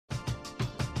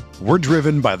We're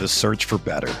driven by the search for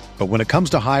better. But when it comes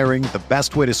to hiring, the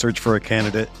best way to search for a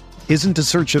candidate isn't to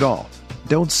search at all.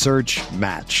 Don't search,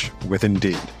 match with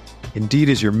Indeed. Indeed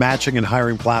is your matching and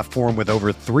hiring platform with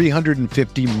over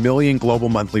 350 million global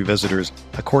monthly visitors,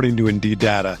 according to Indeed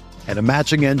data, and a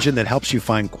matching engine that helps you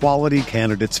find quality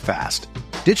candidates fast.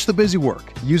 Ditch the busy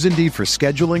work. Use Indeed for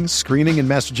scheduling, screening, and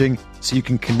messaging so you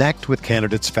can connect with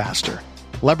candidates faster.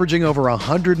 Leveraging over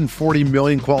 140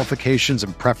 million qualifications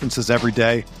and preferences every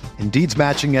day, Indeed's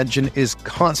matching engine is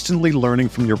constantly learning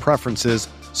from your preferences,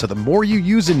 so the more you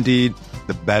use Indeed,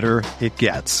 the better it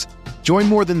gets. Join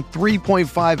more than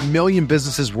 3.5 million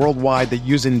businesses worldwide that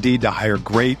use Indeed to hire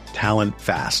great talent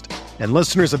fast. And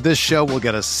listeners of this show will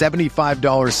get a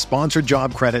 $75 sponsored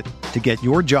job credit to get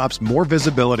your jobs more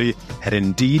visibility at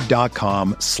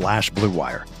Indeed.com/Blue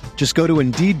Wire. Just go to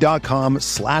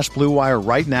Indeed.com/Blue Wire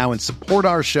right now and support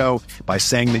our show by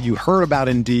saying that you heard about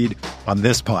Indeed on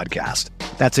this podcast.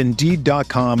 That's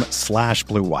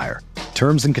Indeed.com/Blue Wire.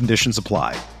 Terms and conditions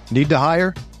apply. Need to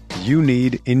hire? You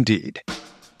need Indeed.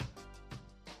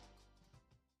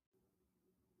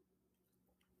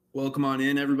 Welcome on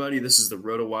in, everybody. This is the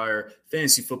RotoWire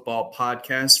Fantasy Football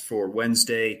Podcast for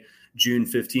Wednesday, June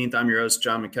 15th. I'm your host,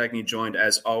 John McKechnie, joined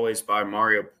as always by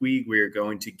Mario Puig. We are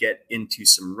going to get into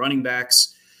some running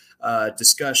backs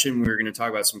discussion. We're going to talk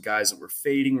about some guys that we're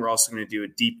fading. We're also going to do a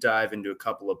deep dive into a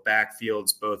couple of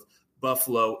backfields. Both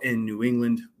Buffalo and New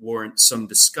England warrant some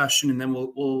discussion. And then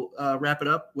we'll wrap it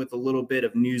up with a little bit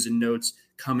of news and notes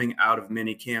coming out of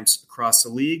mini camps across the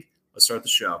league. Let's start the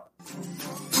show.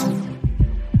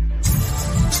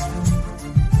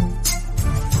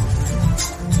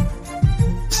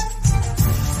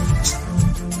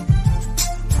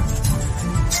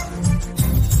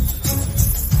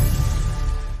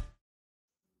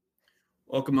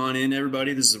 Welcome on in,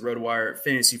 everybody. This is the RotoWire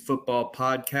Fantasy Football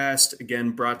Podcast,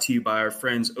 again brought to you by our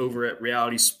friends over at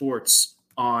Reality Sports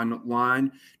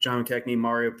Online. John McKechnie,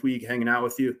 Mario Puig hanging out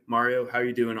with you. Mario, how are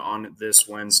you doing on this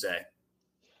Wednesday?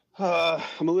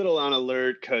 I'm a little on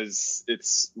alert because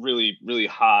it's really, really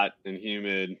hot and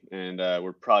humid, and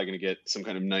we're probably going to get some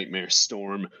kind of nightmare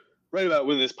storm right about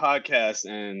when this podcast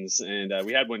ends. And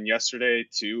we had one yesterday,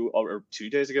 2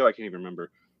 days ago. I can't even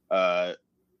remember.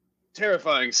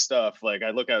 Terrifying stuff. Like,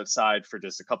 I look outside for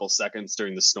just a couple seconds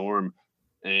during the storm,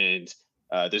 and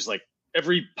there's like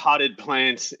every potted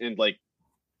plant and like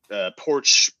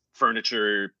porch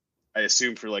furniture, I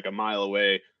assume for like a mile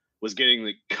away, was getting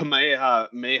like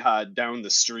Kamehameha down the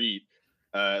street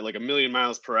like 1,000,000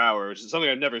 miles per hour, which is something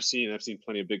I've never seen. I've seen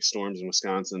plenty of big storms in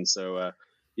Wisconsin. So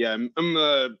yeah, I'm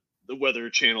the Weather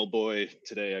Channel boy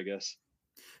today, I guess.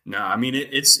 No, I mean,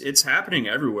 it's happening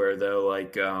everywhere though.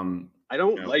 Like, I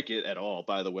don't like it at all,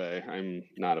 by the way. I'm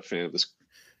not a fan of this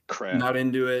crap. Not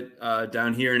into it.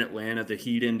 Down here in Atlanta, the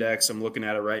heat index, I'm looking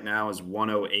at it right now, is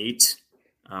 108.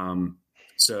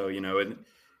 So,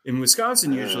 in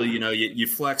Wisconsin, usually, you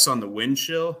flex on the wind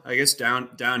chill. I guess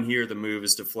down here, the move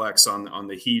is to flex on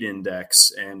the heat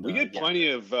index. And we get plenty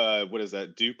of,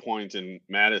 Dew Point and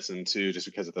Madison, too, just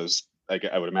because of those,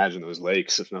 I would imagine those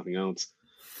lakes, if nothing else.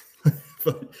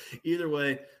 But either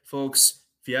way, folks,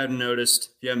 if you haven't noticed,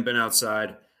 if you haven't been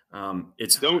outside,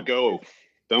 it's Don't hot.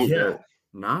 go.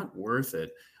 Not worth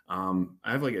it. I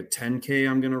have like a 10K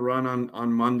I'm going to run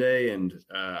on Monday, and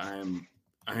I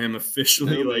am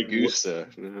officially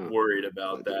worried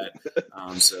about that.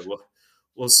 So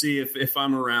we'll see if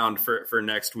I'm around for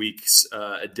next week's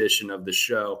edition of the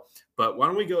show. But why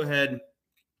don't we go ahead,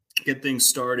 get things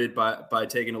started by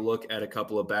taking a look at a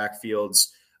couple of backfields.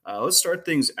 Let's start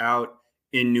things out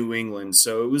in New England.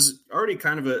 So it was already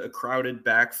kind of a crowded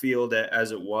backfield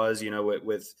as it was,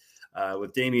 with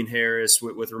Damian Harris,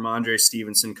 with Ramondre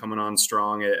Stevenson coming on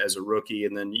strong as a rookie,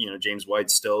 and then James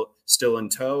White's still in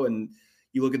tow. And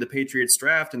you look at the Patriots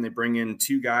draft, and they bring in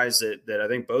two guys that I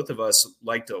think both of us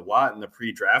liked a lot in the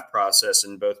pre-draft process,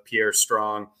 and both Pierre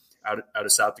Strong out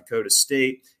of South Dakota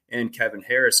State and Kevin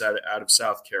Harris out of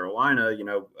South Carolina.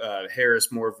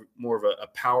 Harris more of a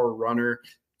power runner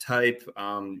type,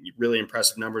 really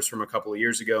impressive numbers from a couple of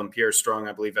years ago. And Pierre Strong,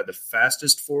 I believe, had the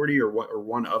fastest 40 or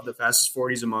one of the fastest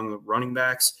 40s among the running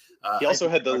backs. He also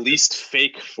had the least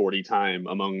fake 40 time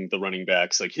among the running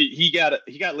backs. Like he got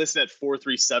listed at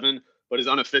 4.37, but his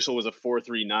unofficial was a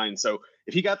 4.39. So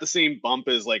if he got the same bump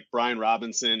as like Brian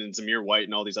Robinson and Zamir White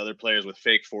and all these other players with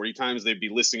fake 40 times, they'd be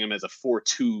listing him as a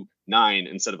 4.29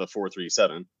 instead of a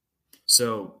 4.37.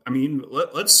 So, I mean,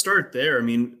 let's start there. I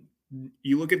mean,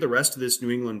 you look at the rest of this New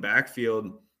England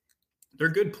backfield, they're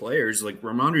good players. Like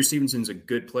Ramondre Stevenson's a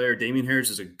good player. Damian Harris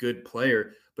is a good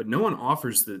player, but no one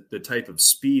offers the type of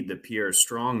speed that Pierre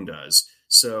Strong does.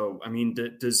 So, I mean,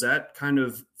 does that kind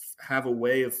of have a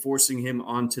way of forcing him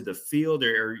onto the field,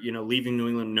 or leaving New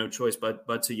England no choice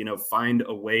but to find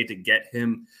a way to get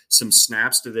him some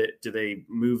snaps? Do they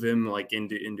move him like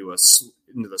into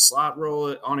the slot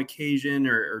role on occasion,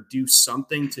 or do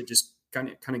something to just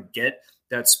kind of get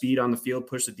that speed on the field,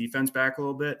 push the defense back a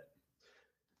little bit?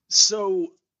 So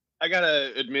I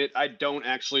gotta admit, I don't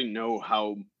actually know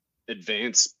how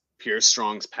advanced Pierre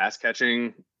Strong's pass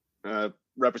catching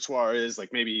repertoire is. Like,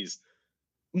 maybe he's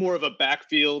more of a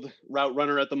backfield route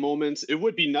runner at the moment. It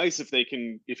would be nice if they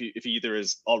can, if he either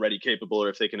is already capable or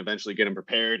if they can eventually get him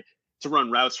prepared to run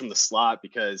routes from the slot,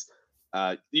 because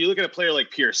you look at a player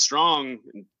like Pierre Strong,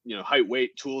 height,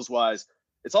 weight, tools wise,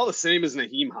 it's all the same as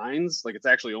Nyheim Hines. Like, it's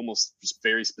actually almost just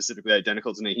very specifically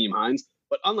identical to Nyheim Hines.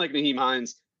 But unlike Nyheim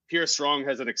Hines, Pierre Strong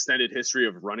has an extended history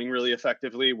of running really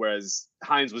effectively, whereas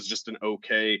Hines was just an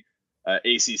okay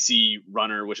ACC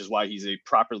runner, which is why he's a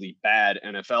properly bad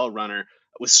NFL runner.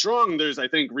 With Strong, there's, I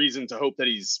think, reason to hope that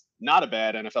he's not a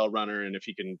bad NFL runner, and if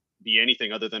he can be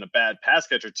anything other than a bad pass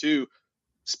catcher too,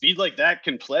 speed like that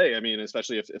can play. I mean,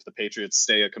 especially if the Patriots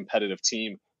stay a competitive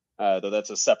team, though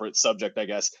that's a separate subject, I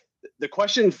guess. The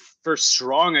question for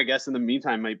Strong, I guess, in the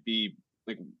meantime, might be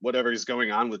like whatever is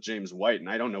going on with James White, and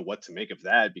I don't know what to make of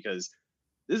that, because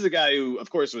this is a guy who,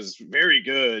 of course, was very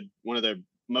good, one of their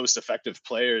most effective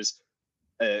players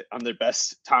on their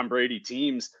best Tom Brady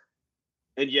teams,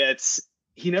 and yet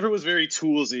he never was very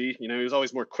toolsy. He was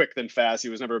always more quick than fast. He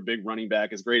was never a big running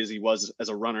back, as great as he was as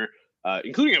a runner,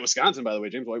 including at Wisconsin, by the way.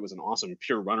 James White was an awesome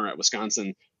pure runner at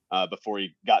Wisconsin before he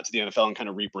got to the NFL and kind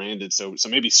of rebranded. So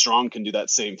maybe Strong can do that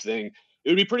same thing. It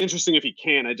would be pretty interesting if he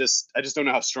can. I just don't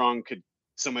know how Strong could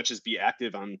so much as be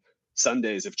active on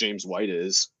Sundays if James White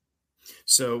is.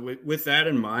 So with that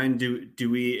in mind, do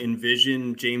we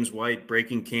envision James White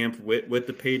breaking camp with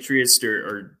the Patriots,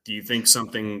 or do you think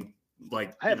something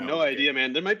like? I have no idea,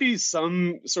 man. There might be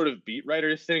some sort of beat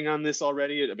writer thing on this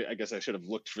already. I guess I should have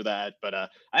looked for that, but I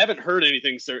haven't heard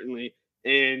anything, certainly.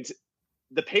 And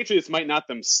the Patriots might not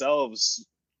themselves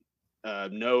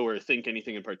know or think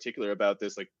anything in particular about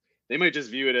this. Like, they might just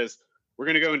view it as, we're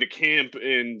going to go into camp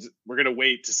and we're going to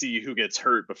wait to see who gets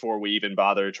hurt before we even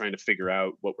bother trying to figure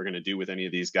out what we're going to do with any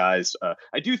of these guys.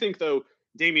 I do think, though,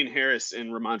 Damian Harris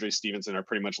and Ramondre Stevenson are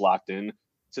pretty much locked in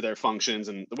to their functions.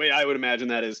 And the way I would imagine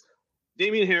that is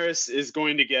Damian Harris is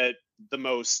going to get the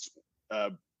most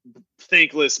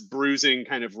thankless, bruising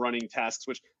kind of running tasks,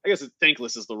 which I guess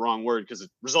thankless is the wrong word because it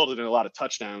resulted in a lot of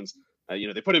touchdowns.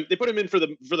 They put him in for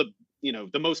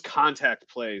the most contact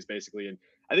plays, basically. And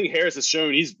I think Harris has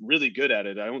shown he's really good at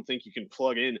it. I don't think you can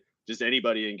plug in just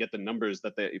anybody and get the numbers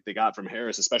that they got from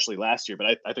Harris, especially last year.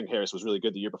 But I think Harris was really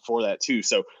good the year before that too.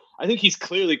 So I think he's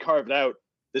clearly carved out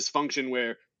this function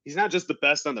where he's not just the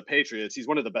best on the Patriots. He's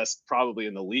one of the best probably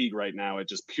in the league right now at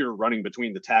just pure running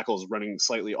between the tackles, running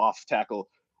slightly off tackle.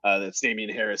 That's Damian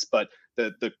Harris. But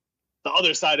the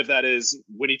other side of that is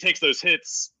when he takes those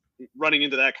hits, running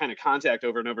into that kind of contact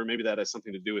over and over, maybe that has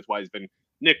something to do with why he's been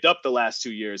nicked up the last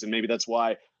 2 years. And maybe that's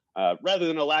why, rather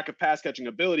than a lack of pass catching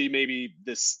ability, maybe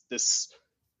this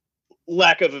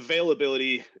lack of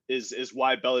availability is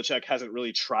why Belichick hasn't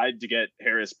really tried to get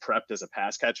Harris prepped as a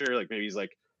pass catcher. Like, maybe he's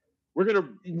like, we're going to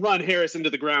run Harris into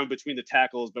the ground between the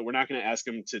tackles, but we're not going to ask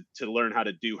him to learn how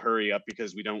to do hurry up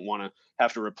because we don't want to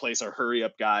have to replace our hurry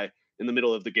up guy in the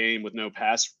middle of the game with no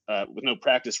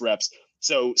practice reps.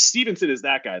 So Stevenson is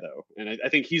that guy, though. And I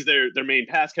think he's their main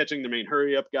pass catching, their main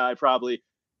hurry up guy, probably.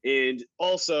 And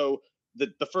also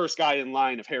the first guy in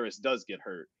line if Harris does get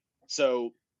hurt.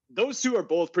 So those two are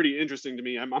both pretty interesting to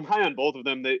me. I'm high on both of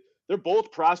them. They're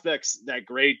both prospects that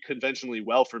grade conventionally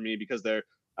well for me because they're,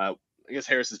 I guess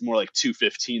Harris is more like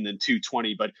 215 than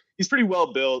 220, but he's pretty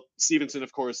well built. Stevenson,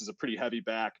 of course, is a pretty heavy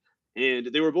back. And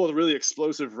they were both really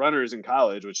explosive runners in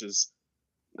college, which is,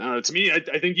 I don't know, to me,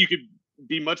 I think you could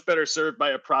be much better served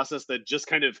by a process that just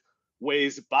kind of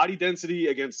weighs body density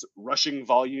against rushing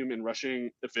volume and rushing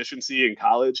efficiency in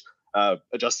college,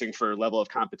 adjusting for level of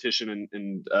competition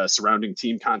and surrounding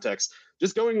team context.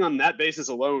 Just going on that basis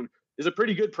alone is a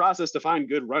pretty good process to find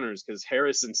good runners, because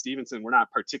Harris and Stevenson were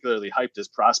not particularly hyped as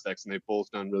prospects, and they've both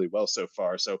done really well so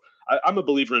far. So I'm a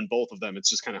believer in both of them. It's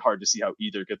just kind of hard to see how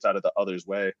either gets out of the other's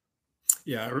way.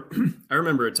 Yeah, I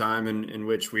remember a time in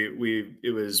which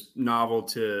it was novel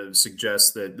to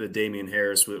suggest that the Damian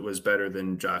Harris was better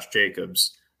than Josh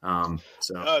Jacobs.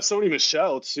 Sony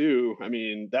Michel too. I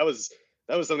mean, that was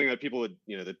something that people would,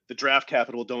 the draft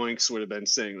capital doinks would have been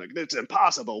saying, like, it's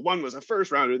impossible. One was a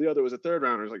first rounder, the other was a third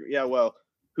rounder. It's like, yeah, well,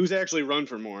 who's actually run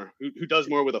for more? Who does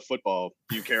more with a football?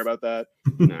 Do you care about that?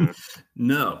 Nah.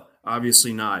 No,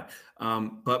 obviously not.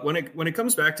 But when it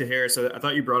comes back to Harris, I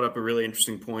thought you brought up a really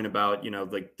interesting point about,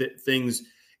 things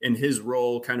in his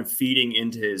role, kind of feeding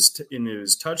into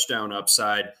his touchdown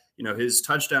upside. His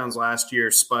touchdowns last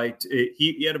year spiked.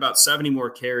 He had about 70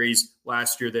 more carries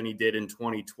last year than he did in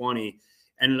 2020.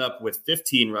 Ended up with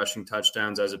 15 rushing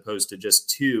touchdowns as opposed to just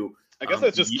 2. I guess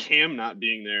that's just Cam not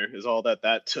being there is all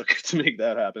that took to make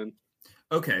that happen.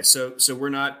 Okay, so we're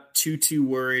not too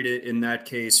worried in that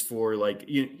case for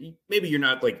maybe you're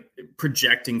not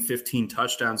projecting 15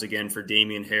 touchdowns again for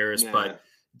Damian Harris, but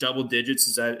double digits,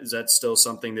 is that still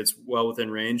something that's well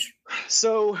within range?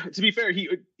 So to be fair,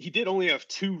 he did only have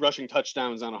 2 rushing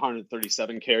touchdowns on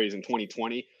 137 carries in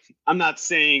 2020. I'm not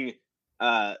saying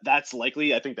that's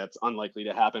likely. I think that's unlikely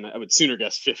to happen. I would sooner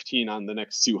guess 15 on the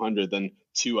next 200 than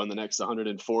 2 on the next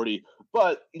 140,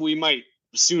 but we might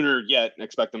sooner yet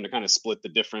expect them to kind of split the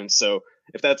difference. So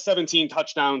if that's 17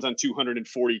 touchdowns on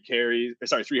 340 carries,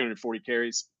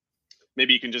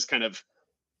 maybe you can just kind of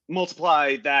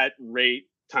multiply that rate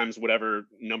times whatever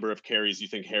number of carries you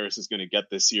think Harris is going to get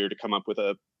this year to come up with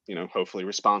a, hopefully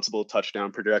responsible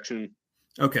touchdown projection.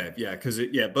 Okay. Yeah. Cause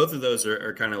both of those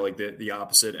are kind of like the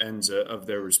opposite ends of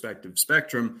their respective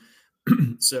spectrum.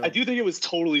 So I do think it was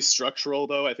totally structural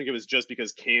though. I think it was just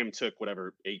because Cam took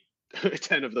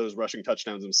 10 of those rushing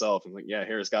touchdowns himself. And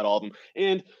Harris got all of them.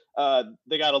 And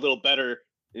they got a little better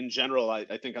in general,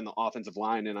 I think, on the offensive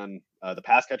line and on the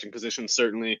pass catching position,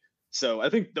 certainly. So I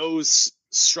think those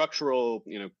structural,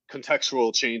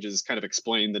 contextual changes kind of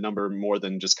explain the number more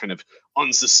than just kind of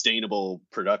unsustainable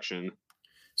production.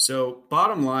 So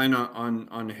bottom line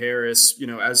on Harris,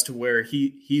 as to where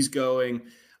he's going,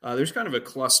 there's kind of a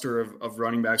cluster of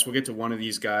running backs. We'll get to one of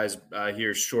these guys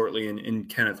here shortly in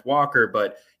Kenneth Walker,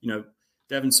 but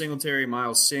Devin Singletary,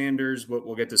 Miles Sanders.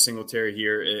 We'll get to Singletary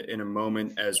here in a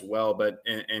moment as well. But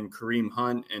and Kareem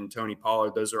Hunt and Tony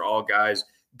Pollard, those are all guys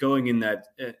going in that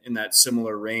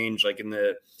similar range, like in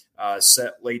the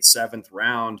late 7th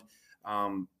round.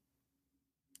 Are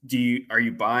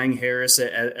you buying Harris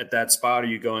at that spot? Are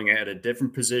you going at a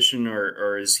different position,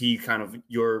 or is he kind of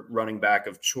your running back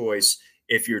of choice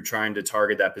if you're trying to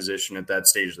target that position at that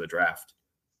stage of the draft?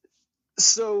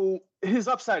 So his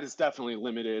upside is definitely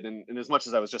limited. And as much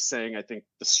as I was just saying, I think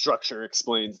the structure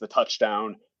explains the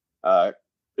touchdown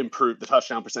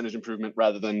percentage improvement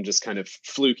rather than just kind of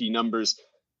fluky numbers.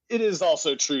 It is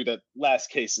also true that last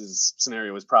case's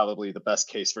scenario is probably the best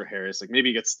case for Harris.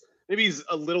 Maybe he's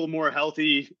a little more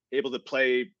healthy, able to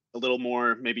play a little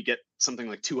more, maybe get something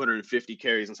like 250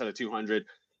 carries instead of 200.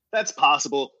 That's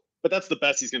possible. But that's the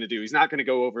best he's going to do. He's not going to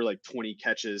go over 20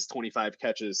 catches, 25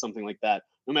 catches, something like that,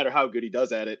 no matter how good he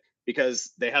does at it,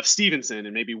 because they have Stevenson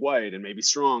and maybe White and maybe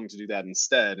Strong to do that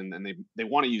instead. And they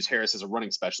want to use Harris as a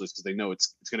running specialist because they know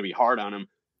it's going to be hard on him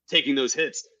taking those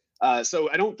hits. So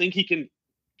I don't think he can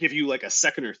give you a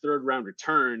 2nd or 3rd round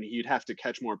return. He'd have to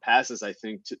catch more passes, I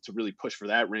think, to really push for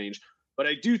that range. But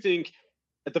I do think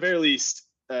at the very least,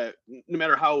 no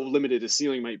matter how limited his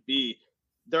ceiling might be,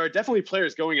 there are definitely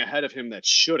players going ahead of him that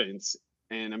shouldn't.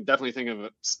 And I'm definitely thinking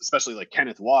of especially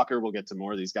Kenneth Walker. We'll get to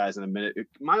more of these guys in a minute.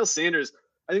 Miles Sanders,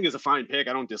 I think, is a fine pick.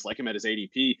 I don't dislike him at his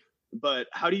ADP. But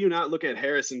how do you not look at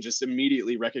Harris and just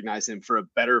immediately recognize him for a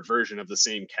better version of the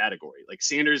same category?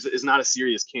 Sanders is not a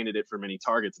serious candidate for many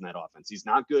targets in that offense. He's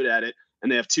not good at it.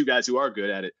 And they have 2 guys who are good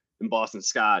at it in Boston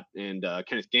Scott and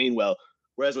Kenneth Gainwell.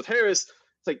 Whereas with Harris,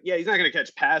 it's he's not going to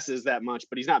catch passes that much,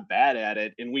 but he's not bad at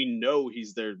it. And we know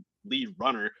he's their lead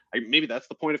runner. Maybe that's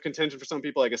the point of contention for some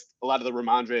people. I guess a lot of the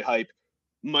Ramondre hype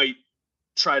might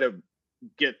try to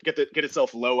get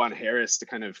itself low on Harris to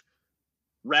kind of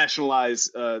rationalize,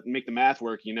 make the math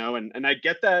work, and I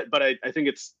get that, but I think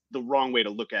it's the wrong way to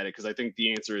look at it, because I think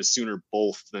the answer is sooner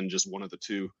both than just one of the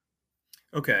two.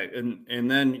 Okay.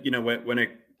 And then, when it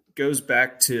goes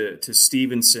back to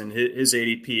Stevenson, his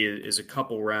ADP is a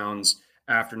couple rounds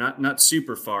after, not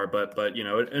super far, but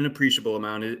an appreciable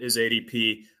amount. His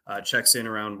ADP checks in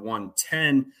around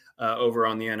 110 over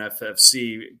on the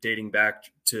NFFC, dating back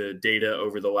to data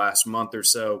over the last month or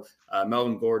so.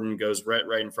 Melvin Gordon goes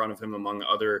right in front of him among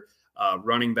other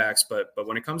running backs. But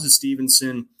when it comes to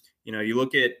Stevenson, you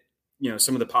look at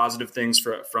some of the positive things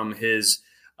from his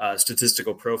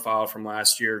statistical profile from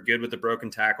last year. Good with the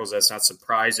broken tackles. That's not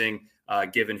surprising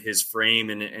given his frame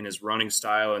and his running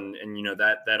style, and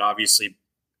that obviously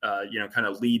kind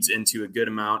of leads into a good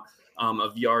amount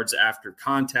of yards after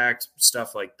contact,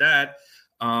 stuff like that.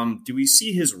 Do we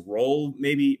see his role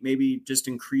maybe just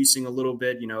increasing a little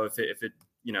bit? If it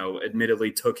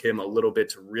admittedly took him a little bit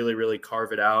to really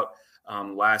carve it out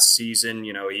last season.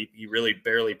 He really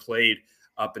barely played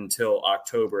up until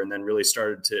October, and then really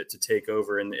started to take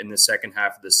over in the second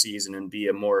half of the season and be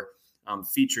a more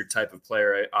featured type of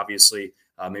player. Obviously,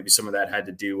 maybe some of that had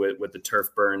to do with the turf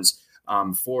burns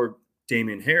for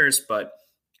Damian Harris. But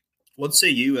what say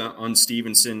you on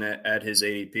Stevenson at his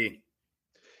ADP?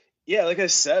 Yeah, like I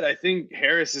said, I think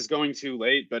Harris is going too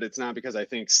late, but it's not because I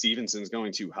think Stevenson's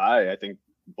going too high. I think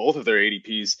both of their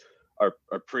ADPs are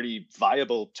pretty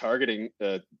viable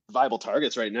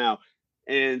targets right now.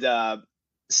 And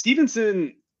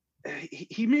Stevenson,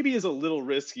 he maybe is a little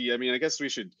risky. I mean, I guess we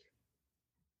should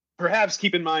perhaps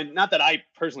keep in mind, not that I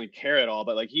personally care at all,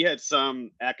 but like he had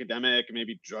some academic,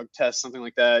 maybe drug test, something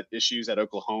like that, issues at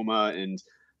Oklahoma. And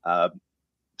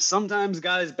sometimes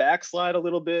guys backslide a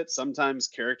little bit. Sometimes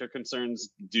character concerns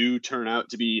do turn out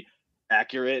to be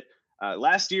accurate.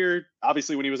 Last year,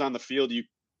 obviously, when he was on the field, you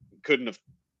couldn't have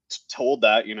told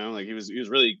that, like he was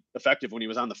really effective when he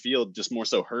was on the field, just more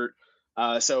so hurt.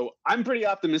 So I'm pretty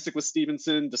optimistic with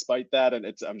Stevenson despite that. And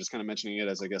I'm just kind of mentioning it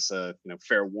as, I guess, a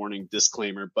fair warning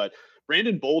disclaimer. But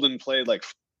Brandon Bolden played like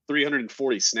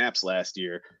 340 snaps last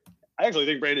year. I actually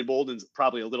think Brandon Bolden's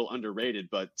probably a little underrated,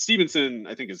 but Stevenson,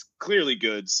 I think, is clearly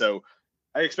good. So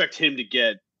I expect him to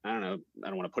get, I don't know, I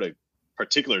don't want to put a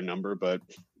particular number, but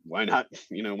why not,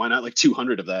 why not like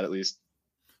 200 of that at least?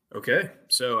 Okay.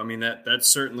 So, I mean,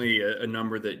 that's certainly a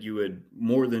number that you would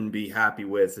more than be happy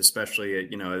with, especially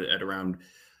at around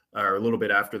or a little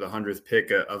bit after the 100th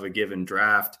pick of a given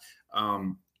draft.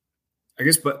 I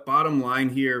guess, but bottom line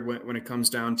here, when it comes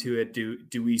down to it,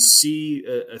 do we see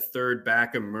a third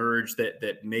back emerge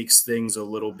that makes things a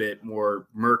little bit more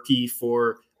murky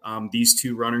for these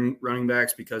two running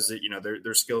backs, because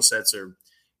their skill sets are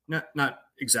not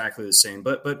exactly the same,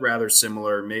 but rather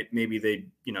similar. Maybe they,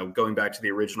 going back to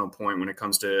the original point when it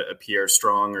comes to a Pierre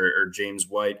Strong or James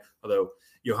White, although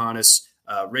Johannes,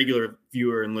 regular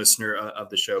viewer and listener of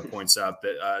the show, points out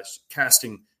that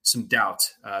casting some doubt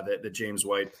that James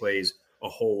White plays a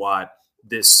whole lot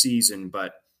this season.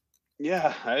 But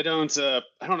yeah, I don't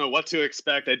know what to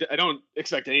expect. I don't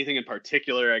expect anything in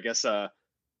particular. I guess, I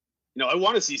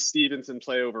want to see Stevenson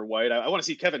play over White. I want to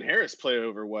see Kevin Harris play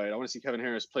over White. I want to see Kevin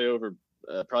Harris play over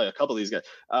probably a couple of these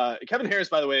guys. Kevin Harris,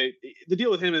 by the way, the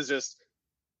deal with him is just,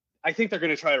 I think they're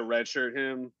going to try to redshirt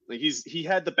him. Like he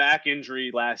had the back injury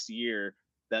last year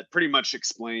that pretty much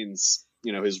explains,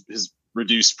 his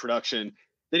reduced production.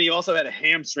 Then he also had a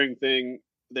hamstring thing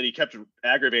that he kept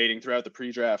aggravating throughout the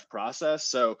pre-draft process.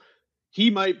 So he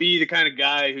might be the kind of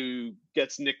guy who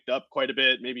gets nicked up quite a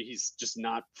bit. Maybe he's just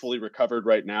not fully recovered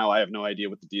right now. I have no idea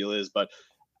what the deal is. But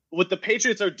what the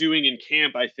Patriots are doing in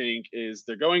camp, I think, is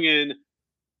they're going in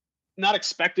not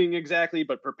expecting exactly,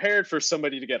 but prepared for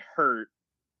somebody to get hurt,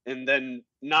 and then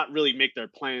not really make their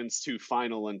plans too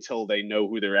final until they know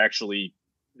who they actually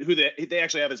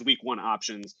have as week one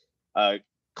options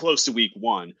close to week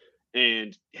one.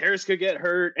 And Harris could get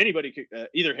hurt. Anybody could,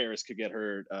 either Harris could get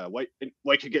hurt.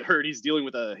 White could get hurt. He's dealing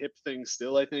with a hip thing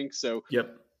still, I think. So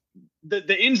yep.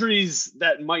 The injuries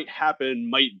that might happen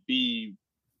might be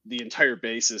the entire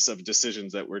basis of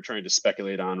decisions that we're trying to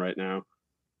speculate on right now.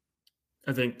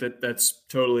 I think that's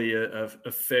totally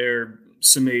a fair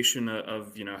summation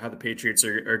of how the Patriots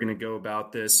are going to go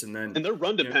about this, and they're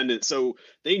run dependent, so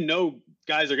they know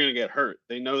guys are going to get hurt.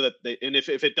 They know that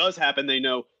if it does happen, they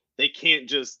know they can't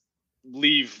just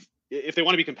leave. If they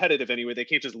want to be competitive anyway, they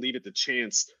can't just leave it to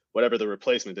chance whatever the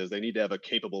replacement is. They need to have a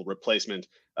capable replacement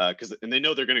and they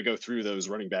know they're going to go through those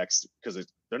running backs because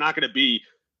they're not going to be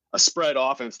a spread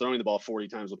offense throwing the ball 40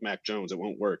 times with Mac Jones. It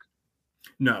won't work.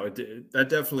 No, that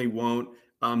definitely won't.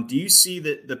 Do you see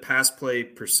that the pass play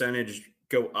percentage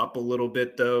go up a little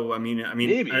bit though? I mean,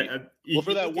 maybe.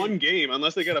 For that one game,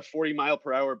 unless they get a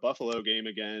 40-mile-per-hour Buffalo game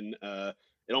again,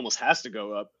 it almost has to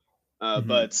go up.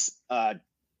 But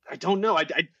I don't know.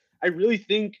 I really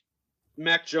think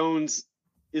Mac Jones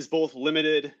is both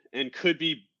limited and could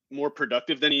be more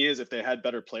productive than he is if they had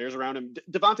better players around him.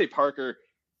 Devontae Parker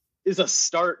is a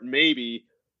start, maybe.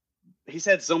 He's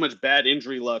had so much bad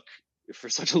injury luck for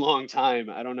such a long time.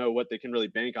 I don't know what they can really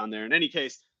bank on there. In any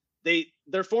case,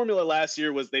 their formula last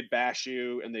year was they bash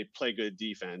you and they play good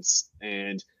defense.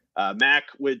 And Mac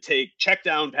would take check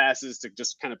down passes to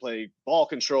just kind of play ball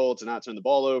control, to not turn the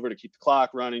ball over, to keep the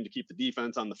clock running, to keep the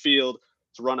defense on the field,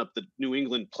 to run up the New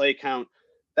England play count.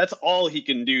 That's all he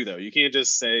can do, though. You can't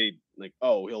just say like,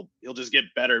 oh, he'll just get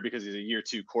better because he's a year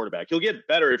two quarterback. He'll get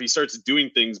better if he starts doing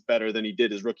things better than he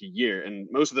did his rookie year. And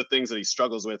most of the things that he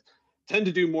struggles with tend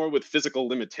to do more with physical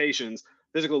limitations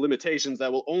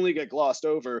that will only get glossed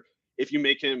over if you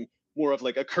make him more of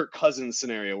like a Kirk Cousins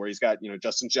scenario where he's got,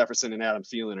 Justin Jefferson and Adam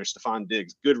Thielen or Stephon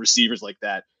Diggs, good receivers like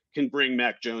that can bring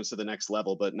Mac Jones to the next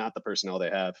level, but not the personnel they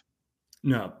have.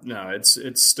 No,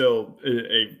 it's still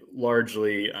a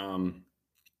largely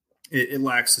it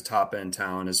lacks the top end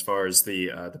talent as far as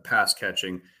the pass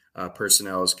catching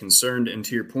personnel is concerned. And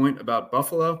to your point about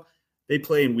Buffalo, They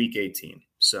play in week 18.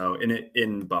 So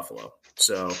in Buffalo.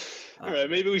 So all right,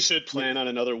 maybe we should plan on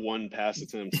another one pass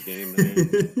attempt game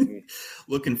there.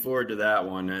 Looking forward to that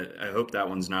one. I hope that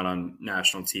one's not on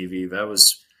national TV. That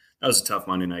was a tough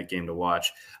Monday night game to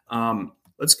watch.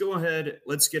 Let's go ahead.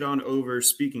 Let's get on over.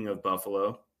 Speaking of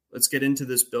Buffalo, let's get into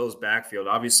this Bills backfield.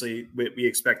 Obviously, we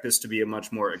expect this to be a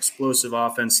much more explosive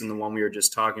offense than the one we were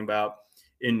just talking about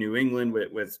in New England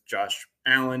with Josh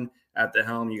Allen at the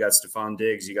helm. You got Stephon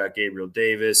Diggs. You got Gabriel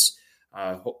Davis.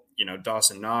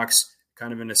 Dawson Knox,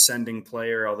 kind of an ascending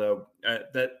player, although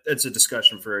that's a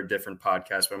discussion for a different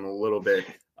podcast. But I'm a little bit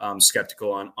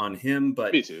skeptical on him.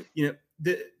 But me too.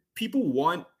 The people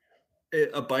want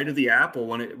a bite of the apple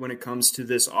when it comes to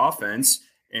this offense,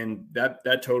 and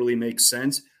that totally makes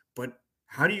sense. But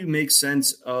how do you make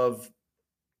sense of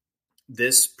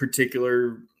this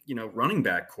particular running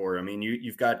back core? I mean,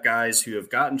 you've got guys who have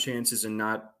gotten chances and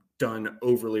not done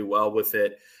overly well with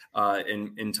it.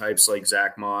 In types like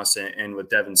Zach Moss and with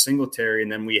Devin Singletary.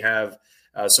 And then we have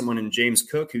someone in James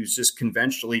Cook who's just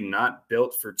conventionally not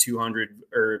built for 200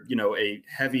 or, a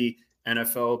heavy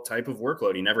NFL type of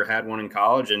workload. He never had one in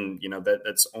college. And,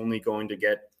 that's only going to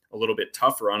get a little bit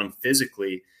tougher on him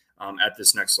physically at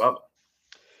this next level.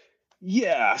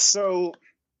 Yeah. So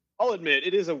I'll admit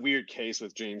it is a weird case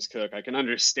with James Cook. I can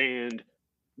understand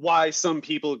why some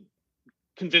people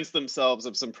convince themselves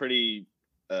of some pretty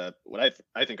what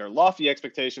I think are lofty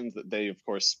expectations that they, of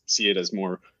course, see it as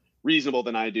more reasonable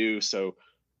than I do. So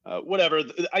whatever.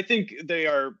 I think they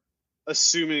are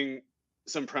assuming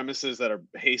some premises that are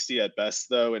hasty at best,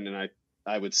 though. And then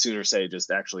I would sooner say just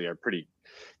actually are pretty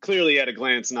clearly at a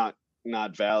glance not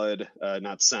valid,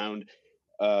 not sound.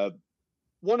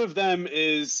 One of them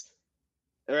is,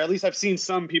 or at least I've seen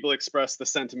some people express the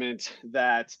sentiment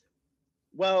that,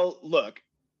 well, look,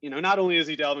 not only is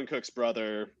he Dalvin Cook's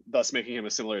brother, thus making him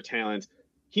a similar talent,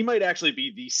 he might actually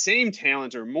be the same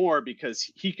talent or more because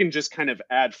he can just kind of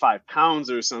add 5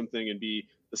 pounds or something and be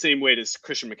the same weight as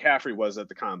Christian McCaffrey was at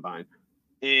the combine.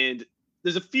 And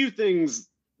there's a few things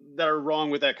that are wrong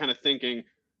with that kind of thinking.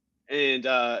 And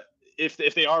if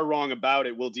they are wrong about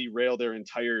it, will derail their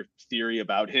entire theory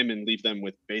about him and leave them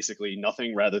with basically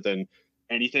nothing rather than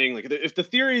anything. Like if the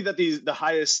theory that the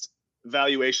highest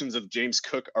valuations of James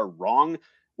Cook are wrong,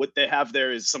 what they have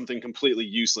there is something completely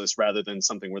useless rather than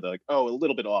something where they're like, oh, a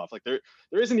little bit off. Like there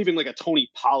isn't even like a Tony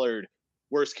Pollard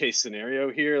worst case scenario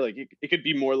here. Like it could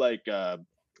be more like, I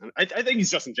think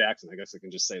he's Justin Jackson. I guess I can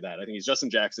just say that. I think he's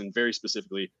Justin Jackson, very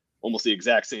specifically, almost the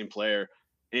exact same player.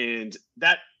 And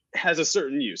that has a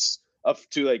certain use up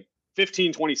to like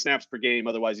 15, 20 snaps per game.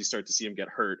 Otherwise you start to see him get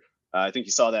hurt. I think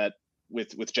you saw that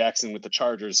with Jackson, with the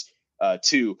Chargers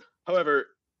too. However,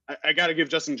 I got to give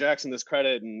Justin Jackson this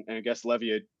credit and I guess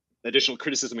levy additional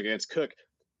criticism against Cook.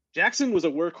 Jackson was a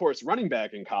workhorse running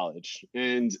back in college.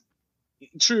 And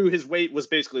true, his weight was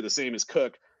basically the same as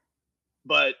Cook.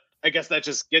 But I guess that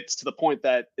just gets to the point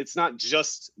that it's not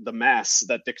just the mass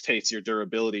that dictates your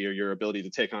durability or your ability to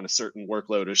take on a certain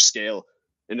workload or scale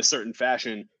in a certain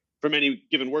fashion from any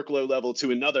given workload level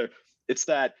to another. It's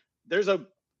that there's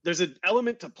an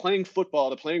element to playing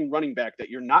football, to playing running back that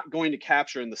you're not going to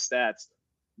capture in the stats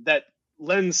that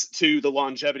lends to the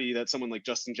longevity that someone like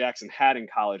Justin Jackson had in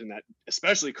college and that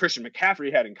especially Christian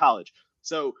McCaffrey had in college.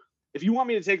 So if you want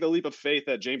me to take the leap of faith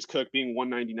that James Cook being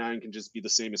 199 can just be the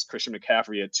same as Christian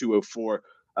McCaffrey at 204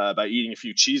 by eating a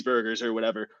few cheeseburgers or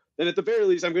whatever, then at the very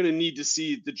least, I'm going to need to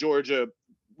see the Georgia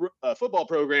football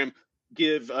program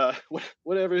give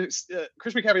whatever.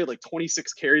 Christian McCaffrey had like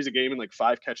 26 carries a game and like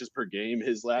 5 catches per game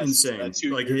his last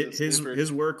 2 like years.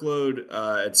 His workload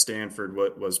at Stanford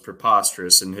was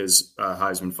preposterous in his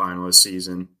Heisman finalist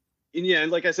season.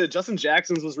 And like I said, Justin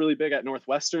Jackson's was really big at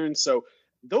Northwestern. So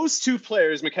those two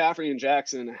players, McCaffrey and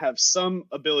Jackson, have some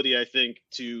ability, I think,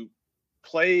 to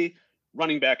play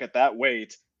running back at that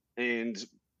weight and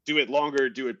do it longer,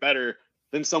 do it better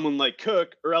than someone like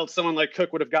Cook, or else someone like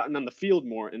Cook would have gotten on the field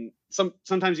more. And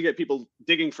sometimes you get people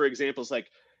digging for examples like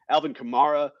Alvin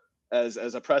Kamara as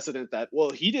a precedent that, well,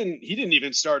 he didn't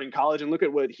even start in college, and look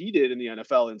at what he did in the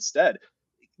NFL instead.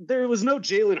 There was no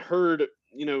Jalen Hurd,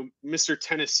 Mr.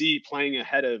 Tennessee playing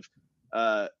ahead of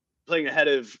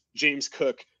James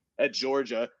Cook at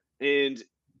Georgia. And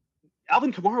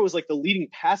Alvin Kamara was like the leading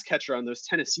pass catcher on those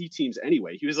Tennessee teams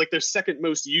anyway. He was like their second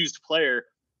most used player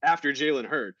after Jalen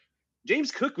Hurd.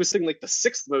 James Cook was sitting like the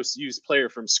 6th most used player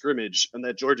from scrimmage on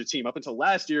that Georgia team up until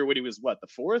last year when he was the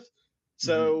 4th.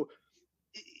 So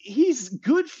he's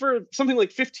good for something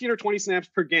like 15 or 20 snaps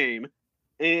per game.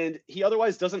 And he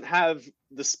otherwise doesn't have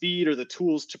the speed or the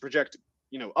tools to project,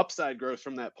 upside growth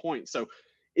from that point. So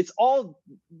it's all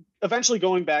eventually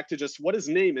going back to just what his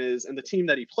name is and the team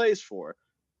that he plays for.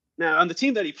 Now, on the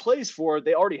team that he plays for,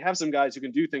 they already have some guys who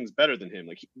can do things better than him.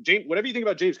 Like James, whatever you think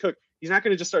about James Cook, he's not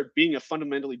going to just start being a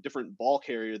fundamentally different ball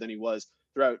carrier than he was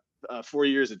throughout 4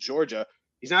 years at Georgia.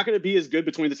 He's not going to be as good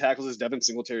between the tackles as Devin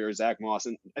Singletary or Zach Moss.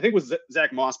 And I think with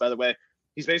Zach Moss, by the way,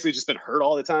 he's basically just been hurt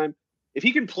all the time. If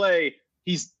he can play,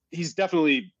 he's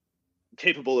definitely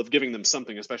capable of giving them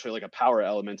something, especially like a power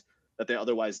element that they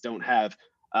otherwise don't have.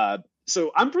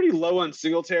 So I'm pretty low on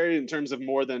Singletary in terms of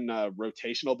more than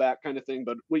rotational back kind of thing.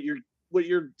 But what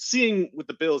you're seeing with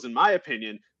the Bills, in my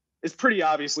opinion, is pretty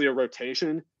obviously a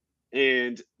rotation.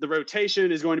 And the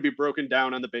rotation is going to be broken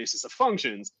down on the basis of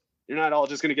functions. You're not all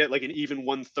just going to get like an even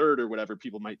 1/3 or whatever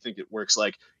people might think it works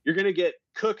like. You're going to get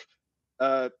Cook,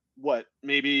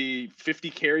 maybe 50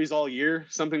 carries all year,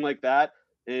 something like that.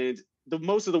 And the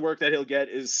most of the work that he'll get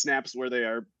is snaps where they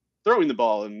are throwing the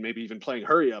ball and maybe even playing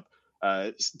hurry up,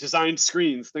 designed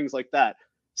screens, things like that.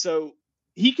 So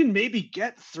he can maybe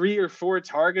get 3 or 4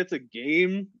 targets a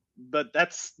game, but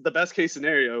that's the best case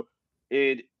scenario.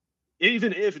 And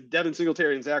even if Devin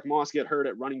Singletary and Zach Moss get hurt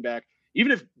at running back,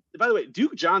 even if, by the way,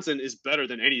 Duke Johnson is better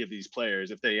than any of these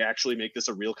players if they actually make this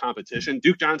a real competition.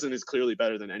 Duke Johnson is clearly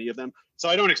better than any of them. So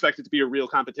I don't expect it to be a real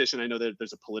competition. I know that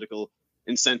there's a political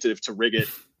incentive to rig it,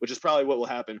 which is probably what will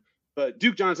happen. But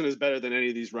Duke Johnson is better than any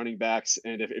of these running backs.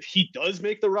 And if he does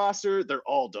make the roster, they're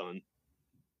all done.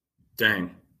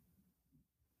 Dang.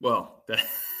 Well,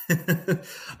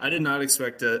 I did not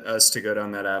expect us to go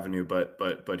down that avenue,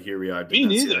 but here we are. Me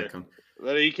neither.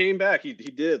 But he came back. He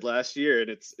did last year, and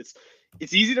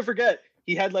it's easy to forget.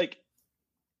 He had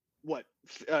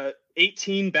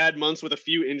 18 bad months with a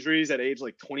few injuries at age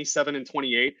 27 and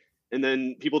 28, and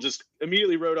then people just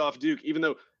immediately wrote off Duke, even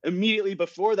though immediately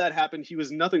before that happened, he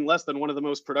was nothing less than one of the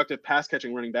most productive pass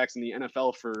catching running backs in the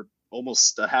NFL for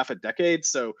almost a half a decade.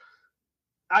 So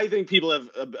I think people have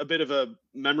a bit of a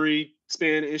memory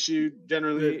span issue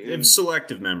generally. It's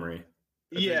selective memory.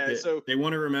 So they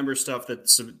want to remember stuff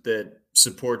that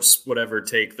supports whatever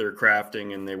take they're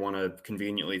crafting, and they want to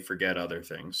conveniently forget other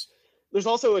things. There's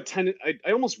also a tendency.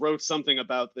 I almost wrote something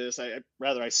about this. I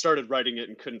started writing it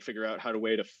and couldn't figure out how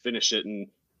to finish it in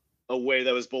a way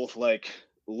that was both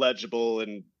legible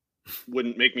and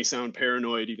wouldn't make me sound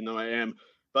paranoid, even though I am.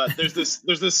 But there's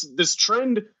this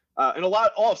trend in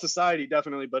all of society,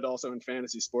 definitely, but also in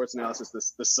fantasy sports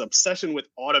analysis, this obsession with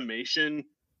automation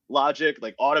logic,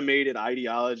 like automated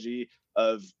ideology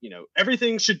of,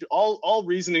 everything all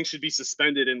reasoning should be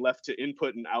suspended and left to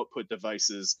input and output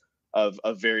devices of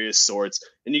various sorts.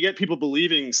 And you get people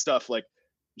believing stuff like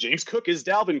James Cook is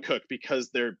Dalvin Cook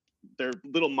because their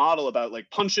little model about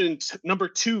punch in number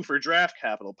 2 for draft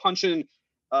capital, punch in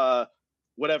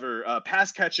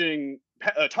pass catching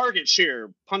target share,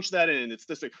 punch that in. It's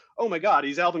this oh my God,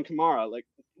 he's Alvin Kamara.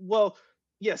 Well,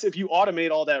 yes, if you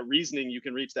automate all that reasoning, you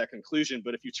can reach that conclusion.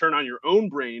 But if you turn on your own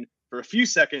brain for a few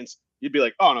seconds, you'd be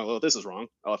like, oh no, well, this is wrong.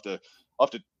 I'll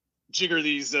have to jigger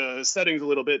these settings a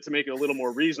little bit to make it a little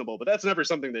more reasonable. But that's never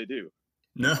something they do.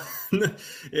 No,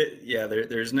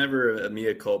 there's never a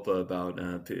mea culpa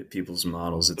about people's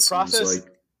models.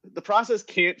 The process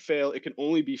can't fail. It can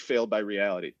only be failed by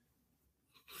reality.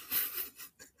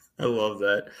 I love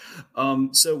that.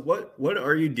 So what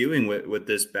are you doing with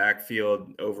this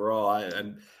backfield overall?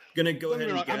 I'm going to go ahead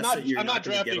and guess that you're not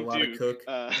going to get a lot of Cook.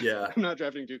 I'm not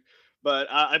drafting Duke, but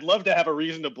I'd love to have a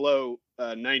reason to blow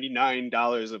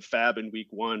 $99 of fab in week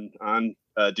 1 on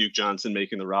Duke Johnson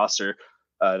making the roster.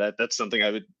 That's something I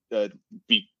would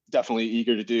be definitely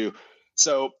eager to do.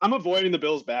 So I'm avoiding the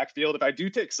Bills backfield. If I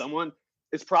do take someone,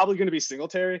 it's probably going to be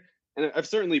Singletary. And I've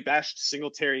certainly bashed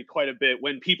Singletary quite a bit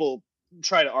when people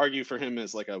try to argue for him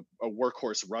as a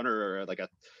workhorse runner or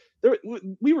there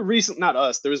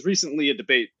was recently a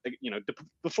debate,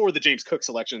 before the James Cook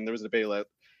selection, there was a debate like,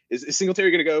 is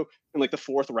Singletary going to go in the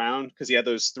 4th round? Because he had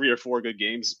those 3 or 4 good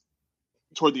games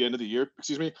toward the end of the year,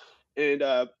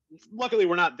 And luckily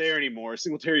we're not there anymore.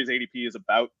 Singletary's ADP is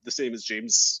about the same as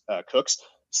James Cook's.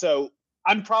 So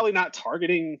I'm probably not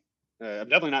targeting, I'm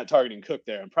definitely not targeting Cook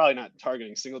there. I'm probably not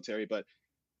targeting Singletary, but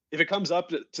if it comes up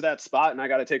to that spot and I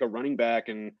got to take a running back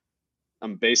and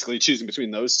I'm basically choosing between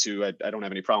those two, I don't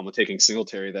have any problem with taking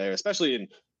Singletary there, especially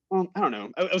I don't know.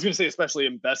 I was going to say especially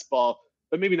in best ball,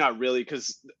 but maybe not really,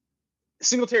 because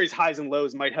Singletary's highs and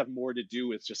lows might have more to do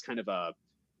with just kind of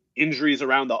injuries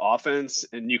around the offense.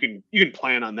 And you can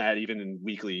plan on that even in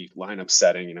weekly lineup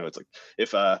setting. It's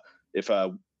if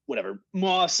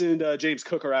Moss and James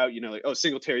Cook are out,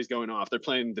 Singletary's going off. They're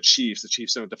playing the Chiefs. The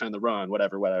Chiefs don't defend the run,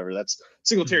 whatever. That's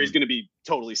Singletary's going to be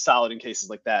totally solid in cases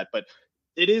like that. But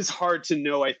it is hard to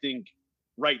know, I think,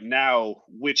 right now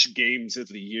which games of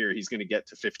the year he's going to get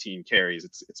to 15 carries.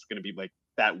 It's going to be like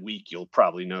that week. You'll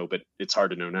probably know, but it's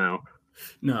hard to know now.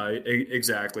 No,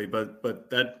 exactly. But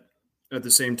that at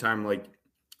the same time,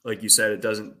 like you said, it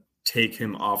doesn't take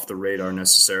him off the radar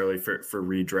necessarily for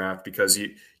redraft, because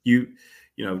you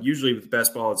know, usually with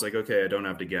best ball, it's like, okay, I don't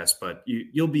have to guess, but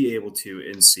you'll be able to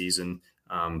in season.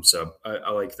 So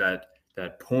I like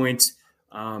that point.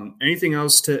 Anything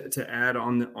else to add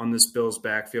on this Bills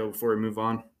backfield before we move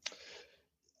on?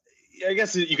 I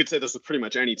guess you could say this with pretty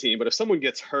much any team, but if someone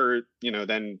gets hurt, you know,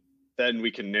 then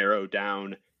we can narrow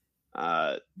down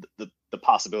the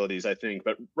possibilities, I think.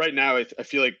 But right now, I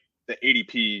feel like the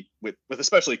ADP with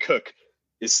especially Cook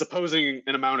is supposing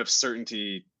an amount of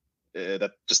certainty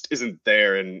that just isn't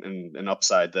there, and an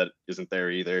upside that isn't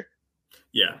there either.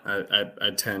 Yeah,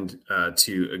 I tend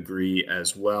to agree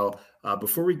as well.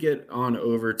 Before we get on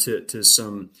over to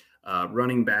some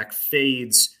running back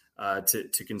fades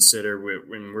to consider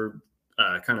when we're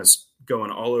kind of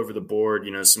going all over the board,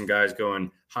 you know, some guys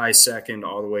going high second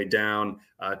all the way down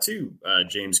to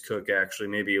James Cook, actually,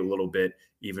 maybe a little bit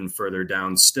even further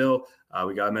down still.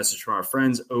 We got a message from our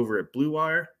friends over at Blue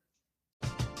Wire.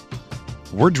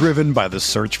 We're driven by the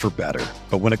search for better.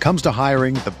 But when it comes to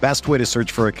hiring, the best way to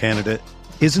search for a candidate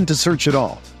isn't to search at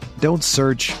all. Don't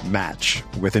search, match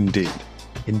with Indeed.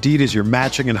 Indeed is your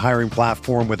matching and hiring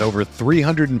platform with over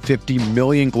 350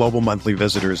 million global monthly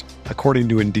visitors, according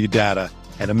to Indeed data,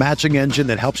 and a matching engine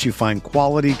that helps you find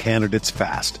quality candidates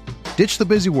fast. Ditch the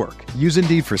busy work. Use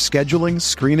Indeed for scheduling,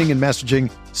 screening, and messaging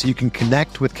so you can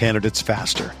connect with candidates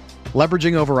faster.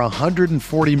 Leveraging over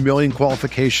 140 million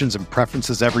qualifications and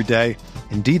preferences every day,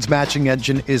 Indeed's matching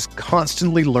engine is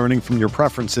constantly learning from your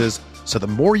preferences, so the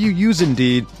more you use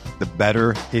Indeed, the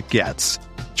better it gets.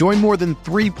 Join more than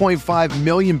 3.5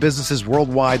 million businesses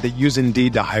worldwide that use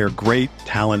Indeed to hire great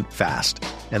talent fast.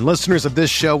 And listeners of this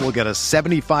show will get a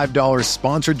 $75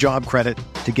 sponsored job credit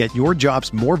to get your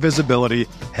jobs more visibility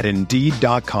at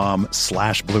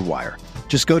Indeed.com/Blue Wire.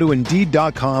 Just go to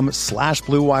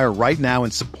Indeed.com/Blue Wire right now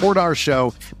and support our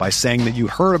show by saying that you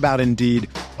heard about Indeed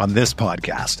on this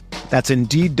podcast. That's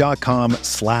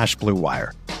Indeed.com/Blue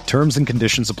Wire. Terms and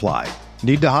conditions apply.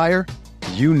 Need to hire?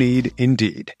 You need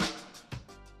Indeed.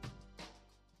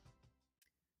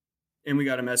 And we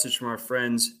got a message from our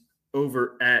friends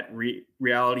over at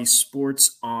Reality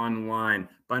Sports Online.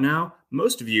 By now,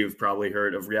 most of you have probably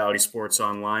heard of Reality Sports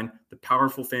Online, the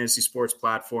powerful fantasy sports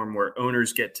platform where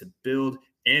owners get to build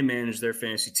and manage their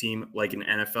fantasy team like an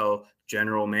NFL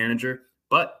general manager.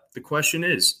 But the question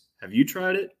is, have you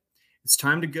tried it? It's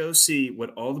time to go see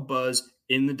what all the buzz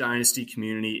in the Dynasty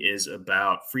community is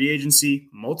about. Free agency,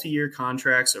 multi-year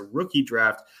contracts, a rookie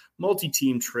draft,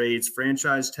 multi-team trades,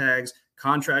 franchise tags,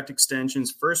 contract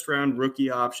extensions, first-round rookie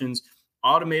options,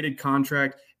 automated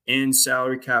contract and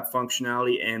salary cap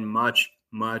functionality, and much,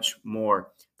 much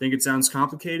more. Think it sounds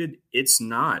complicated? It's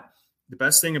not. The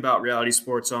best thing about Reality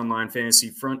Sports Online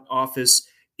Fantasy Front Office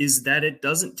is that it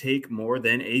doesn't take more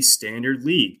than a standard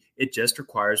league. It just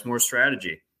requires more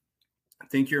strategy.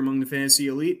 Think you're among the fantasy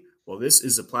elite? Well, this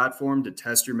is a platform to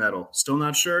test your mettle. Still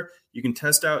not sure? You can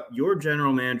test out your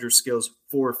general manager skills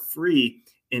for free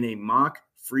in a mock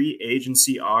free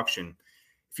agency auction.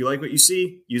 If you like what you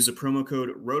see, use the promo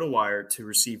code ROTOWIRE to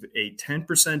receive a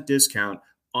 10% discount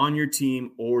on your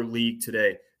team or league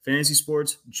today. Fantasy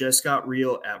sports just got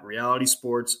real at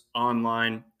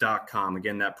realitysportsonline.com.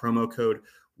 Again, that promo code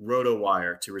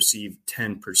ROTOWIRE to receive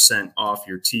 10% off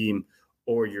your team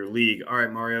or your league. All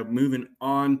right, Mario, moving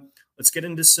on. Let's get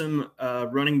into some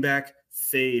running back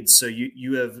fades. So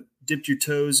you have dipped your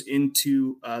toes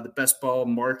into the best ball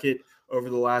market over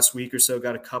the last week or so,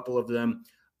 got a couple of them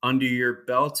under your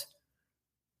belt.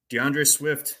 DeAndre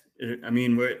Swift, I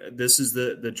mean, this is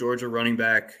the Georgia running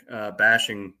back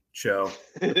bashing show.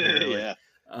 Yeah.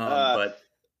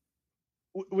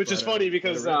 Which is funny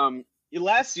because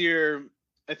last year,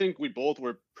 I think we both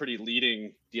were pretty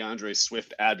leading DeAndre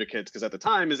Swift advocates, because at the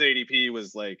time his ADP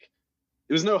was like,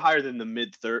 it was no higher than the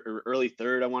mid third or early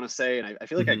third, I want to say. And I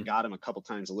feel like I got him a couple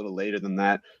times a little later than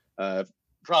that.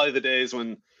 Probably the days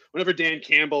whenever Dan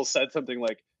Campbell said something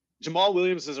like, Jamal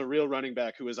Williams is a real running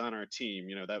back who is on our team.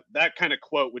 You know, that kind of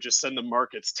quote would just send the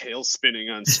markets tail spinning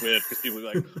on Swift, because people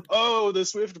are like, oh, the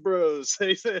Swift bros.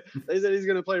 They said he's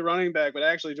going to play running back, but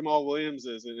actually Jamal Williams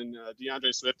is, and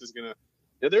DeAndre Swift is going to.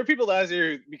 You know, there were people last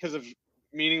year, because of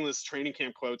meaningless training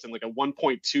camp quotes and like a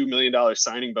 $1.2 million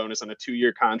signing bonus on a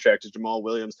 2-year contract to Jamal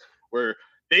Williams, were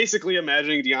basically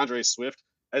imagining DeAndre Swift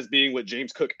as being what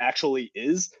James Cook actually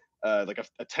is, like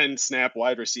a 10-snap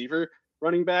wide receiver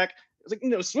running back. It's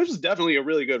like, Swift is definitely a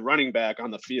really good running back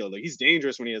on the field. Like, he's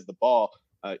dangerous when he has the ball.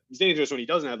 He's dangerous when he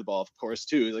doesn't have the ball, of course,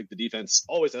 too. Like the defense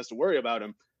always has to worry about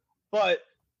him. But,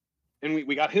 and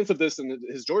we got hints of this in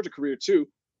his Georgia career too.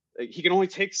 Like, he can only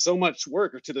take so much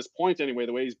work, or to this point anyway,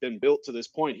 the way he's been built to this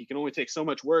point, he can only take so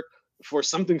much work before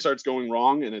something starts going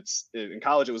wrong. And in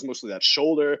college, it was mostly that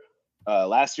shoulder.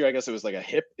 Last year, I guess it was like a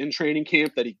hip in training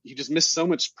camp that he just missed so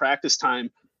much practice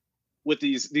time with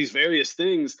these various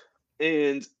things.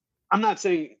 And I'm not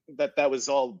saying that was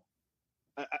all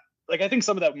I think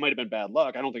some of that might have been bad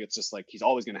luck. I don't think it's just like he's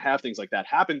always going to have things like that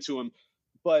happen to him,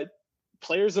 but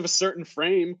players of a certain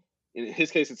frame, in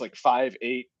his case, it's like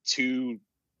 5'8",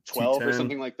 212 or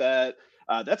something like that.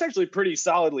 That's actually pretty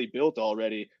solidly built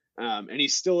already. And he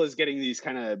still is getting these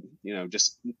kind of,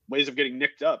 just ways of getting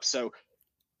nicked up. So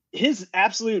his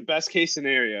absolute best case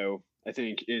scenario, I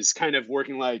think, is kind of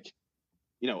working like,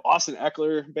 Austin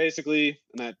Eckler, basically.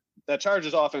 And that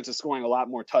Chargers offense is scoring a lot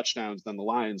more touchdowns than the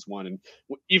Lions one. And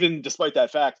even despite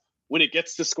that fact, when it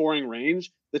gets to scoring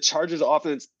range, the Chargers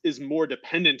offense is more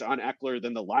dependent on Eckler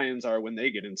than the Lions are when they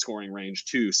get in scoring range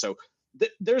too. So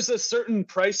there's a certain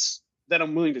price that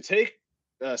I'm willing to take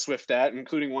Swift at,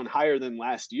 including one higher than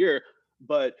last year.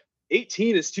 But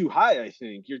 18 is too high, I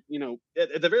think.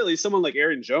 At the very least, someone like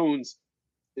Aaron Jones,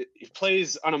 he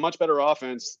plays on a much better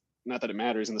offense. Not that it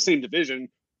matters in the same division.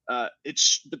 But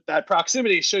that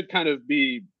proximity should kind of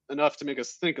be enough to make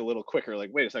us think a little quicker. Like,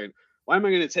 wait a second, why am I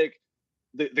going to take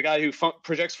the guy who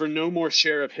projects for no more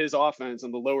share of his offense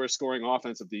and the lower scoring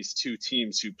offense of these two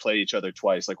teams who play each other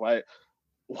twice? Like,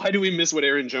 why do we miss what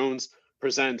Aaron Jones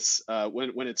presents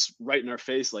when it's right in our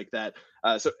face like that?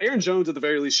 So Aaron Jones, at the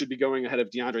very least, should be going ahead of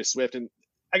DeAndre Swift. And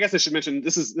I guess I should mention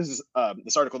this is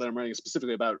this article that I'm writing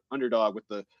specifically about Underdog with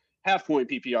the half-point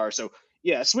PPR. So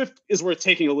yeah, Swift is worth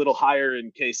taking a little higher in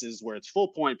cases where it's full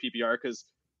point PPR, because,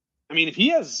 I mean, if he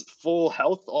has full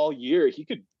health all year, he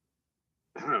could,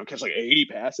 I don't know, catch like 80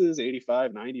 passes,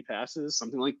 85, 90 passes,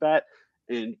 something like that.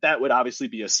 And that would obviously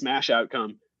be a smash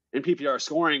outcome in PPR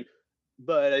scoring,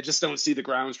 but I just don't see the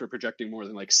grounds for projecting more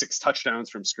than like 6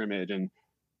 touchdowns from scrimmage. And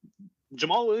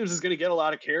Jamal Williams is going to get a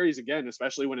lot of carries again,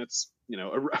 especially when it's,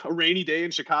 a rainy day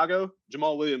in Chicago.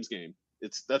 Jamal Williams game.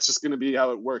 That's just going to be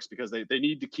how it works, because they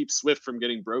need to keep Swift from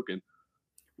getting broken.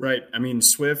 Right. I mean,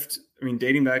 Swift,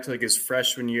 dating back to like his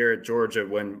freshman year at Georgia,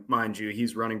 when, mind you,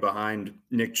 he's running behind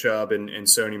Nick Chubb and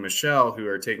Sony Michel, who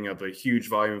are taking up a huge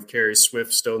volume of carries.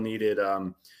 Swift still needed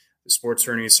sports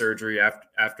hernia surgery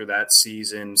after that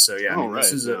season. So yeah,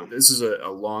 this is a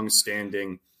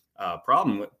long-standing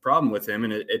problem with him,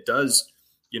 and it does,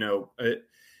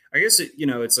 I guess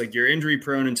it's like you're injury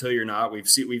prone until you're not. We've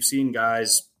seen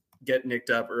guys get nicked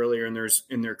up earlier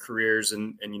in their careers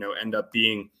and end up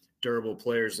being durable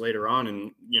players later on.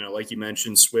 And, like you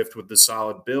mentioned, Swift with the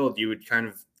solid build, you would kind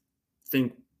of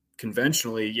think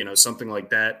conventionally, something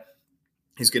like that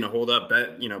is going to hold up,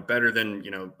 better than,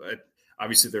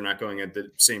 obviously they're not going at the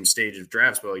same stage of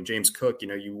drafts, but like James Cook,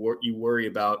 you worry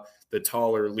about the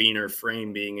taller, leaner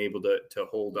frame being able to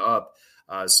hold up.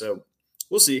 So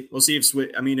we'll see if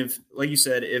Swift, if, like you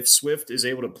said, if Swift is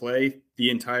able to play the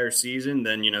entire season,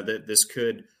 then, that this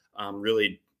could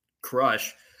really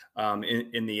crush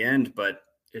in the end, but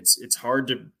it's hard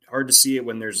to see it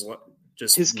when there's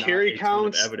just his carry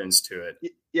count evidence to it.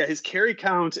 Yeah, his carry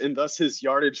count and thus his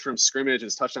yardage from scrimmage,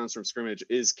 his touchdowns from scrimmage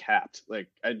is capped. Like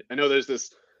I know there's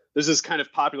this kind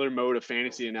of popular mode of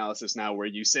fantasy analysis now where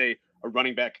you say a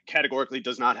running back categorically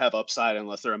does not have upside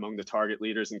unless they're among the target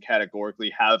leaders, and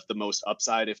categorically have the most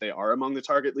upside if they are among the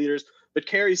target leaders. But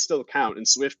carries still count, and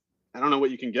Swift, I don't know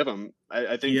what you can give him.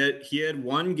 I think he had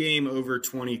one game over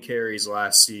 20 carries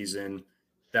last season.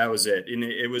 That was it. And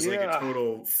it was like a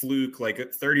total fluke,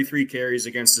 like 33 carries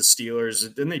against the Steelers.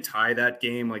 Didn't they tie that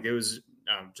game? Like it was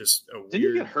just a weird.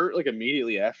 Didn't he get hurt like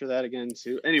immediately after that again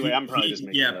too? Anyway, I'm probably just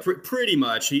making it up. Pretty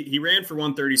much. He ran for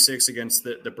 136 against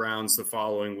the Browns the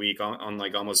following week on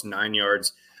like almost 9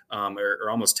 yards or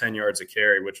almost 10 yards a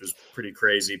carry, which was pretty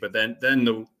crazy. But then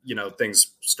the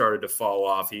things started to fall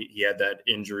off. He had that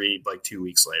injury like 2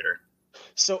 weeks later.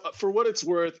 So for what it's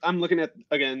worth, I'm looking at,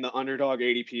 again, the Underdog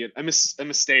ADP. I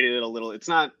misstated it a little. It's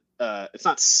not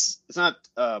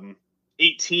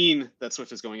 18 that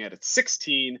Swift is going at. It's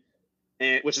 16,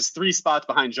 which is 3 spots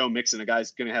behind Joe Mixon. A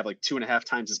guy's going to have like 2.5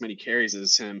 times as many carries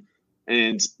as him.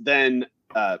 And then,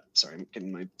 sorry, I'm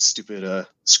getting my stupid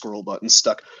scroll button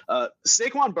stuck.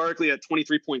 Saquon Barkley at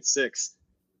 23.6.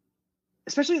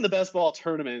 Especially in the best ball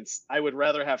tournaments, I would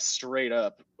rather have straight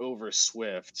up over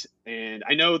Swift. And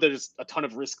I know there's a ton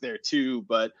of risk there too,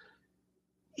 but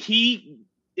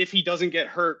if he doesn't get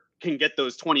hurt, can get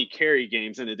those 20 carry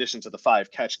games in addition to the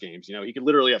 5 catch games. He could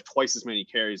literally have twice as many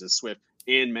carries as Swift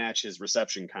and match his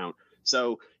reception count.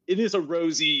 So it is a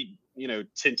rosy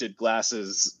tinted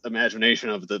glasses imagination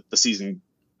of the season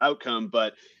outcome,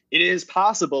 but it is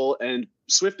possible. And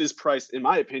Swift is priced, in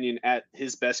my opinion, at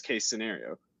his best case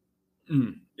scenario.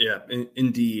 Yeah,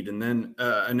 indeed. And then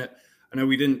I know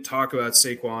we didn't talk about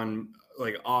Saquon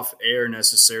like off air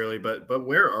necessarily, but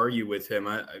where are you with him?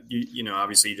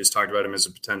 Obviously you just talked about him as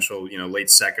a potential, late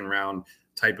second round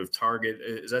type of target.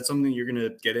 Is that something you're going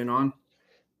to get in on?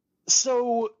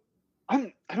 So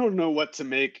I don't know what to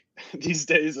make these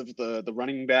days of the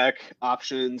running back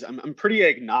options. I'm pretty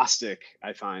agnostic.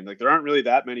 I find like there aren't really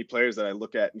that many players that I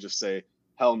look at and just say,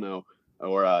 hell no,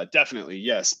 or definitely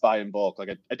yes, buy in bulk.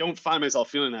 Like I don't find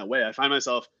myself feeling that way. I find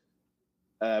myself,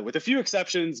 with a few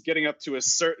exceptions, getting up to a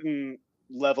certain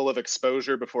level of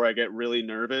exposure before I get really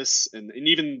nervous. And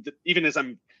even as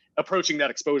I'm approaching that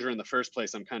exposure in the first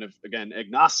place, I'm kind of, again,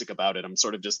 agnostic about it. I'm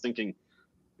sort of just thinking,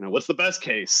 what's the best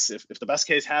case? If the best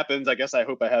case happens, I guess I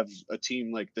hope I have a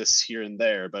team like this here and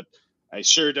there, but I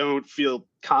sure don't feel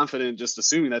confident just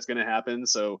assuming that's going to happen.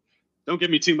 So don't give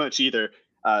me too much either.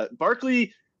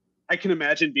 Barkley, I can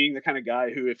imagine being the kind of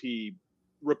guy who, if he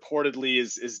reportedly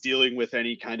is dealing with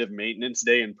any kind of maintenance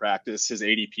day in practice, his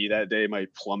ADP that day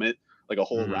might plummet like a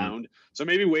whole round. So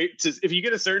maybe if you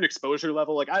get a certain exposure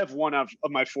level, like I have one of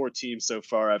my 4 teams so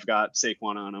far, I've got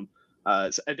Saquon on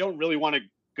them. So I don't really want to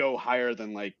go higher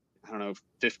than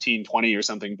 15, 20 or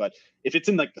something. But if it's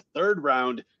in like the 3rd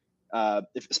round,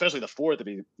 especially the 4th,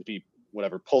 if he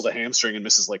whatever pulls a hamstring and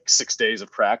misses like 6 days of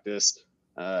practice,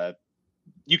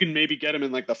 you can maybe get him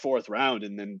in like the 4th round,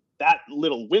 and then that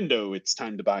little window, it's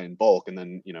time to buy in bulk, and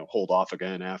then hold off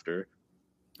again after.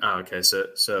 Oh, okay,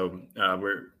 so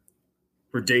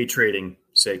we're day trading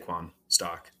Saquon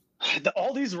stock.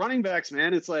 All these running backs,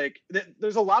 man, it's like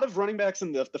there's a lot of running backs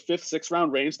in the 5th, 6th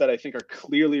round range that I think are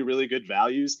clearly really good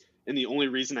values. And the only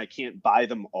reason I can't buy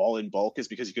them all in bulk is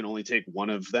because you can only take one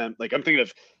of them. Like I'm thinking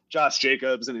of Josh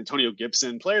Jacobs and Antonio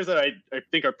Gibson, players that I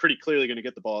think are pretty clearly going to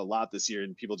get the ball a lot this year,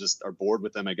 and people just are bored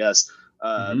with them, I guess.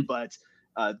 But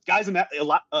guys in that,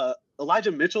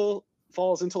 Elijah Mitchell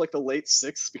falls into like the late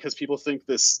 6th because people think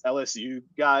this LSU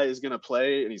guy is going to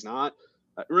play, and he's not.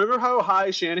 Remember how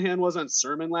high Shanahan was on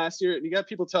Sermon last year? And you got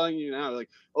people telling you now, like,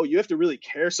 oh, you have to really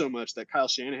care so much that Kyle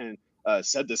Shanahan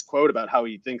said this quote about how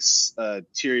he thinks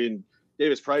Tyrion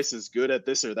Davis-Price is good at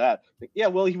this or that. Like, yeah,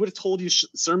 well, he would have told you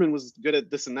Sermon was good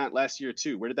at this and that last year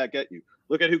too. Where did that get you?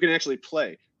 Look at who can actually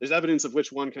play. There's evidence of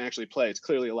which one can actually play. It's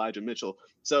clearly Elijah Mitchell.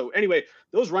 So anyway,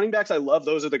 those running backs I love.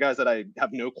 Those are the guys that I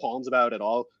have no qualms about at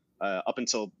all. Up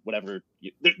until whatever,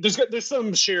 there's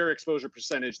some share exposure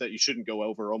percentage that you shouldn't go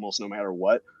over almost no matter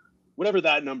what. Whatever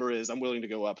that number is, I'm willing to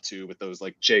go up to with those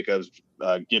like Jacobs,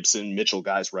 Gibson, Mitchell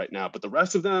guys right now. But the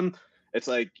rest of them, it's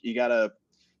like you gotta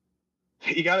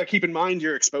keep in mind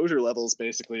your exposure levels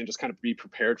basically, and just kind of be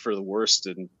prepared for the worst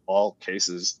in all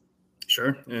cases.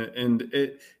 Sure. And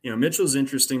Mitchell's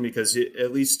interesting because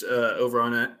at least over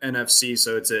on NFC,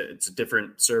 so it's a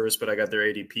different service, but I got their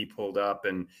ADP pulled up,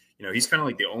 and he's kind of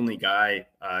like the only guy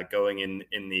going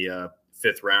in the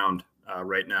 5th round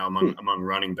right now among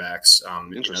running backs.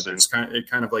 Interesting. It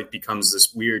kind of like becomes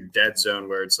this weird dead zone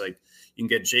where it's like you can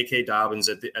get J.K. Dobbins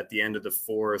at the end of the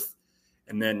 4th,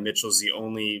 and then Mitchell's the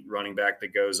only running back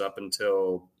that goes up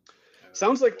until.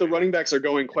 Sounds like the running backs are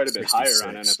going quite a bit 66. Higher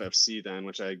on NFFC then,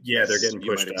 which they're getting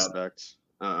pushed you might up. Expect.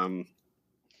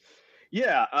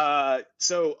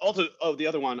 So also, the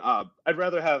other one, I'd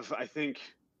rather have, I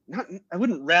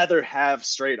wouldn't rather have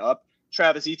straight up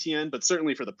Travis Etienne, but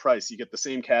certainly for the price, you get the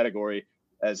same category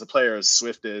as a player as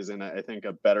Swift is, and I think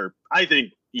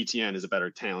Etienne is a better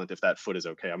talent if that foot is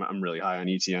okay. I'm really high on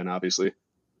Etienne, obviously.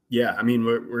 Yeah, I mean,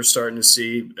 we're starting to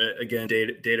see, again,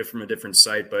 data from a different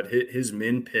site, but his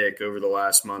min pick over the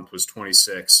last month was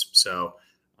 26. So,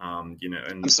 and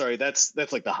I'm sorry, that's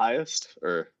like the highest,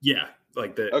 or yeah,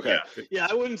 like the okay, yeah,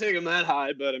 I wouldn't take him that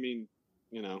high, but I mean,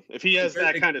 if he has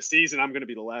that kind of season, I'm going to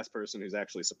be the last person who's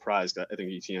actually surprised. I think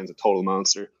Etienne's a total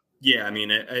monster. Yeah, I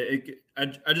mean,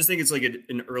 I just think it's like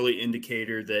an early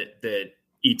indicator that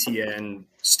Etienne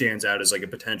stands out as like a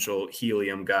potential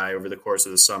helium guy over the course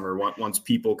of the summer. Once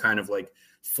people kind of like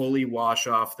fully wash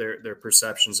off their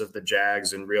perceptions of the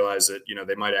Jags and realize that,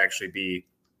 they might actually be,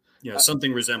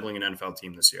 something resembling an NFL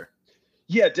team this year.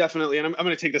 Yeah, definitely. And I'm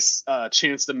going to take this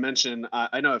chance to mention,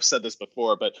 I know I've said this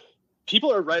before, but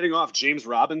people are writing off James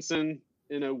Robinson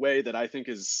in a way that I think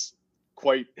is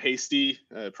quite hasty,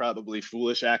 probably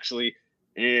foolish actually.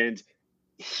 And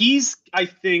he's, I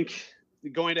think,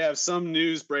 going to have some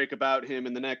news break about him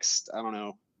in the next, I don't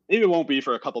know, maybe it won't be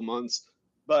for a couple months,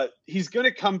 but he's going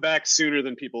to come back sooner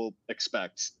than people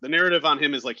expect. The narrative on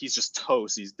him is like he's just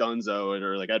toast, he's donezo,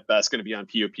 or like at best going to be on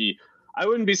POP. I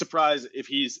wouldn't be surprised if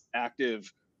he's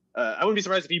active I wouldn't be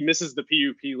surprised if he misses the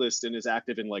PUP list and is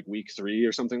active in like week 3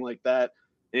 or something like that.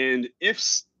 And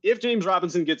if James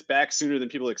Robinson gets back sooner than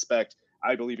people expect,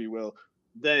 I believe he will,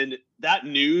 then that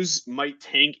news might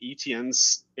tank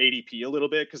ETN's ADP a little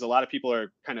bit, because a lot of people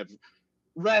are kind of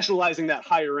rationalizing that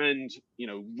higher end,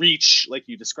 reach like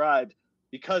you described,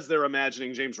 because they're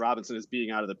imagining James Robinson as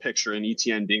being out of the picture and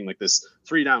ETN being like this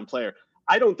 3-down player.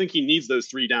 I don't think he needs those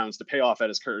 3 downs to pay off at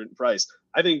his current price.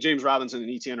 I think James Robinson and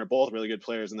ETN are both really good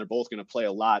players, and they're both going to play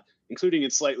a lot, including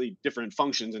in slightly different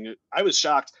functions. And I was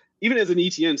shocked, even as an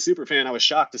ETN super fan, I was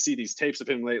shocked to see these tapes of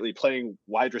him lately playing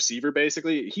wide receiver.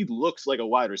 Basically, he looks like a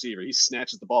wide receiver. He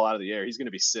snatches the ball out of the air. He's going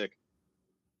to be sick.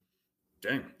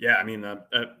 Dang. Yeah. I mean,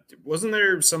 wasn't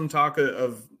there some talk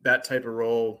of that type of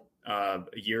role a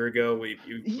year ago?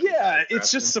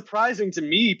 It's just surprising to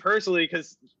me personally,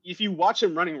 because if you watch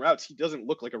him running routes, he doesn't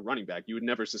look like a running back. You would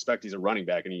never suspect he's a running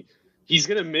back, and he's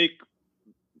going to make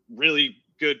really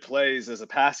good plays as a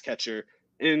pass catcher.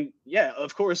 And yeah,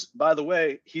 of course, by the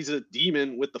way, he's a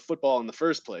demon with the football in the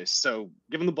first place. So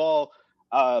give him the ball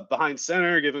behind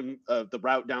center, give him the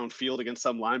route downfield against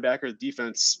some linebacker. The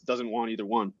defense doesn't want either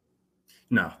one.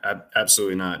 No,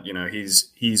 absolutely not.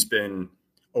 He's been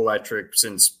electric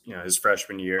since his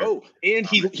freshman year. Oh, and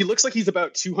he looks like he's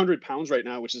about 200 pounds right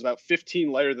now, which is about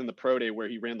 15 lighter than the pro day where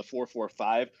he ran the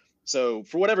 4.45. So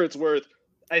for whatever it's worth,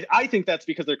 I think that's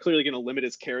because they're clearly going to limit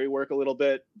his carry work a little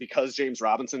bit, because James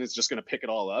Robinson is just going to pick it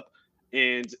all up.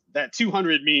 And that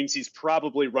 200 means he's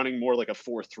probably running more like a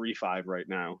 4.35 right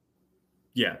now.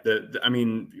 Yeah. I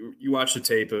mean, you watch the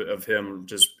tape of him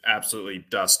just absolutely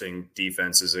dusting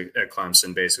defenses at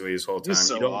Clemson basically his whole time. He's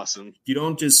so awesome. You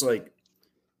don't just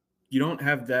you don't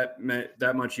have that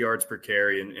much yards per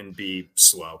carry and be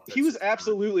slow. He was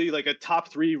absolutely like a top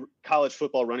 3 college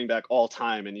football running back all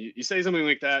time. And you say something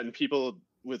like that, and people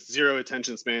with zero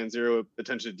attention span, zero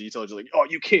attention to detail, you're like, oh,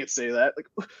 you can't say that. Like,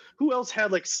 who else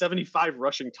had like 75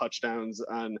 rushing touchdowns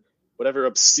on whatever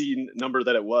obscene number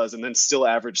that it was, and then still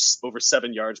averaged over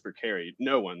 7 yards per carry?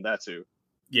 No one. That's who.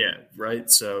 Yeah, right.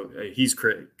 So he's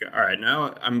all right.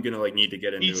 Now I'm gonna need to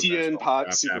get into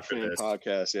ETN super fan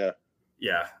podcast. Yeah.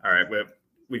 Yeah. All right.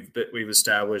 We've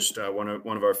established one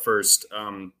of our first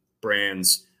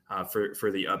brands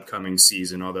for the upcoming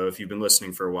season. Although if you've been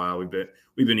listening for a while, we've been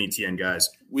ETN guys.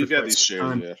 We've got these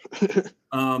shares. Yeah.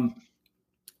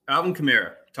 Alvin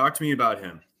Kamara, talk to me about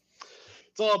him.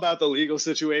 It's all about the legal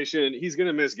situation. He's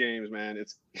gonna miss games, man.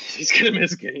 He's gonna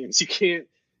miss games. You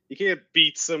can't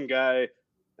beat some guy,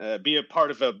 be a part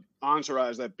of an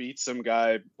entourage that beats some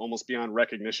guy almost beyond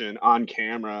recognition on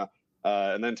camera,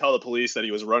 and then tell the police that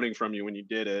he was running from you when you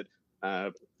did it.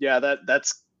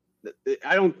 That's.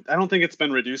 I don't think it's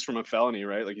been reduced from a felony,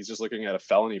 right? Like, he's just looking at a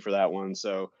felony for that one.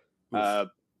 So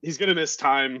he's gonna miss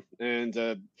time,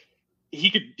 and he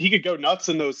could go nuts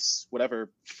in those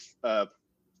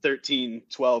 13,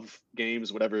 12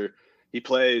 games, whatever he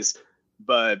plays.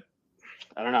 But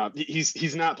I don't know.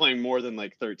 He's not playing more than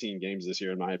like 13 games this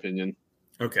year, in my opinion.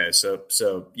 Okay,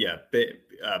 so yeah,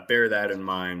 bear that in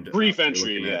mind. Brief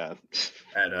entry, yeah.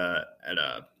 At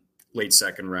a late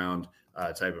second round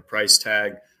type of price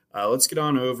tag. Let's get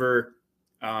on over.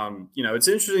 It's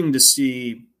interesting to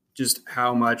see just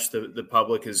how much the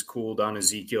public has cooled on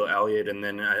Ezekiel Elliott, and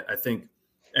then I think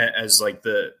as like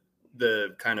the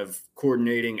kind of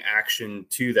coordinating action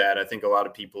to that, I think a lot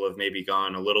of people have maybe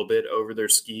gone a little bit over their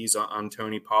skis on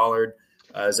Tony Pollard.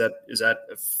 Is that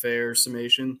a fair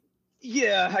summation?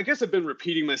 Yeah, I guess I've been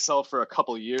repeating myself for a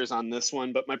couple of years on this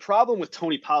one, but my problem with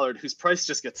Tony Pollard, whose price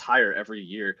just gets higher every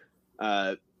year,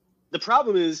 the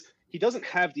problem is he doesn't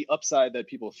have the upside that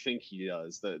people think he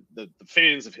does. The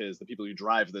fans of his, the people who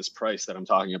drive this price that I'm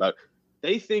talking about,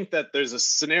 they think that there's a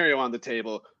scenario on the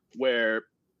table where,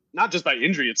 not just by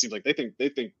injury, it seems like they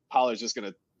think Pollard's just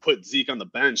going to put Zeke on the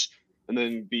bench and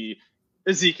then be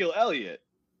Ezekiel Elliott.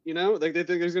 Like they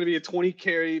think there's going to be a 20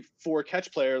 carry 4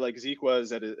 catch player like Zeke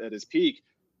was at his peak.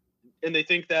 And they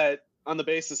think that on the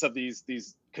basis of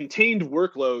these contained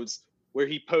workloads where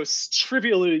he posts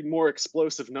trivially more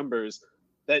explosive numbers,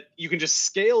 that you can just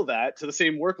scale that to the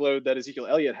same workload that Ezekiel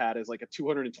Elliott had as like a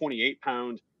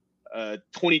 228-pound,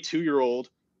 22-year-old.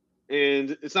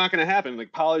 And it's not going to happen.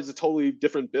 Like, Pollard's a totally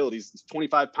different build. He's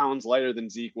 25 pounds lighter than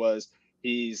Zeke was.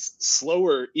 He's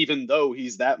slower, even though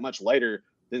he's that much lighter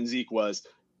than Zeke was.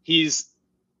 He's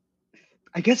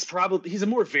a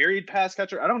more varied pass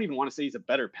catcher. I don't even want to say he's a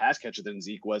better pass catcher than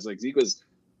Zeke was. Like, Zeke was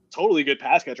totally good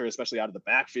pass catcher, especially out of the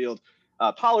backfield.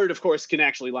 Pollard, of course, can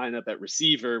actually line up at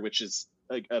receiver, which is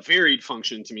like a varied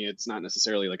function to me. It's not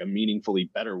necessarily like a meaningfully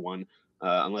better one,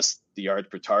 unless the yards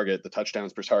per target, the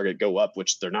touchdowns per target go up,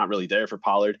 which they're not really there for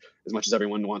Pollard as much as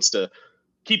everyone wants to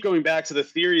keep going back to the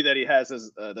theory that he has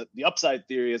as the upside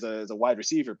theory as a wide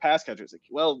receiver pass catcher. It's like,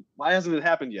 well, why hasn't it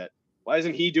happened yet? Why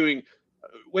isn't he doing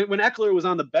when Eckler was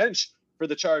on the bench for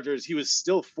the Chargers, he was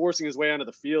still forcing his way onto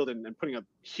the field and putting up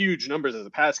huge numbers as a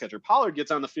pass catcher. Pollard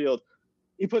gets on the field.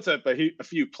 He puts up a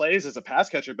few plays as a pass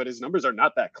catcher, but his numbers are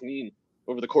not that clean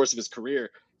over the course of his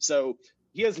career. So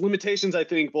he has limitations, I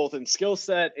think, both in skill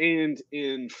set and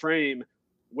in frame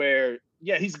where,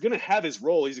 yeah, he's going to have his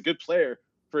role. He's a good player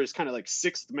for his kind of like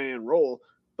sixth man role,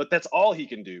 but that's all he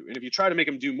can do. And if you try to make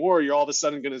him do more, you're all of a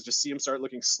sudden going to just see him start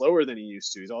looking slower than he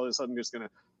used to. He's all of a sudden just going to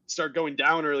start going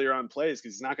down earlier on plays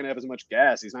because he's not going to have as much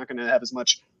gas. He's not going to have as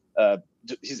much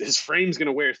his frame's going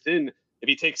to wear thin if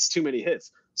he takes too many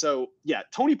hits. So yeah,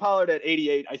 Tony Pollard at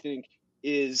 88, I think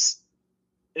it's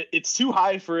too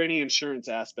high for any insurance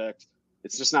aspect.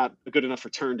 It's just not a good enough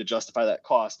return to justify that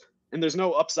cost. And there's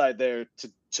no upside there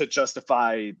to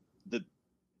justify the,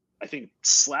 I think,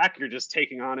 slack you're just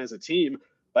taking on as a team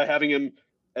by having him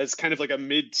as kind of like a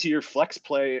mid-tier flex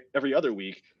play every other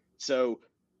week. So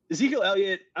Ezekiel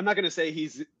Elliott, I'm not going to say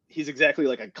he's exactly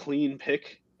like a clean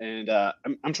pick, and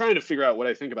I'm trying to figure out what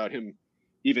I think about him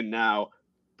even now,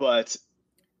 but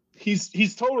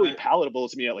he's totally palatable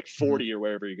to me at like 40 or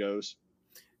wherever he goes.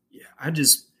 Yeah, I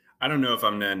don't know if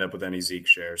I'm going to end up with any Zeke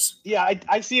shares. Yeah,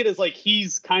 I see it as like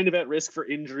he's kind of at risk for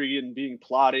injury and being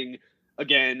plotting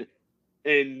again,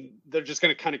 and they're just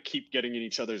going to kind of keep getting in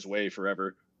each other's way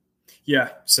forever. Yeah,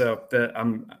 so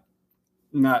I'm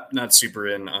not super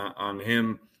in on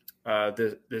him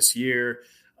this year.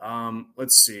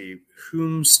 Let's see.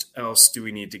 Whom else do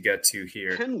we need to get to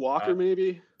here? Ken Walker,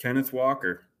 maybe? Kenneth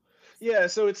Walker. Yeah,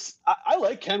 so I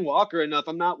like Ken Walker enough.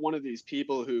 I'm not one of these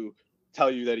people who tell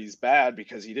you that he's bad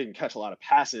because he didn't catch a lot of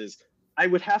passes. I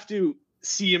would have to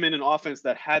see him in an offense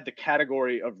that had the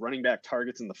category of running back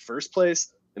targets in the first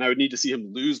place, and I would need to see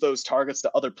him lose those targets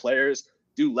to other players,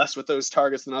 do less with those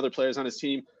targets than other players on his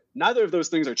team. Neither of those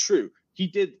things are true. He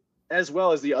did as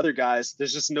well as the other guys.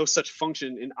 There's just no such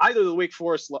function in either the Wake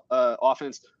Forest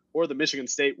offense or the Michigan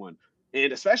State one.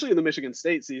 And especially in the Michigan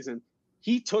State season,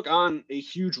 he took on a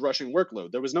huge rushing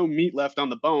workload. There was no meat left on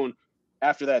the bone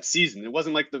after that season. It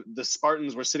wasn't like the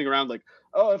Spartans were sitting around like,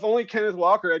 oh, if only Kenneth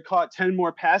Walker had caught 10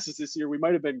 more passes this year, we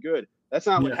might have been good. That's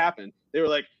not what happened. They were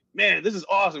like, man, this is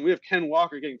awesome. We have Ken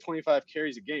Walker getting 25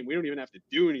 carries a game. We don't even have to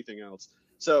do anything else.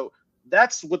 So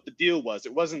that's what the deal was.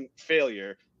 It wasn't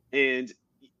failure. And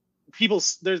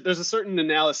there's a certain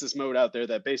analysis mode out there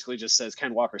that basically just says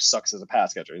Ken Walker sucks as a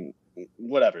pass catcher and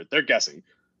whatever. They're guessing.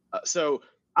 So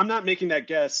I'm not making that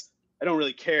guess. I don't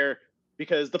really care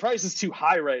because the price is too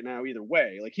high right now either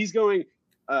way. Like he's going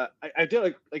I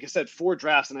did like I said 4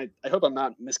 drafts, and I hope I'm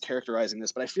not mischaracterizing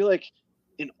this, but I feel like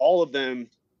in all of them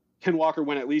Ken Walker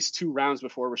went at least 2 rounds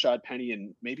before Rashad Penny,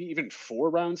 and maybe even 4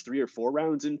 rounds, 3 or 4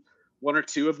 rounds in 1 or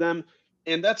 2 of them.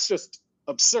 And that's just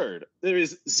absurd. There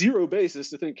is zero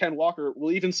basis to think Ken Walker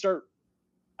will even start,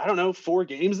 4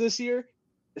 games this year.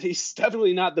 He's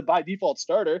definitely not the by default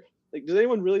starter. Like, does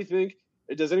anyone really think,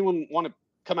 does anyone want to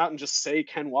come out and just say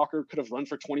Ken Walker could have run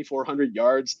for 2,400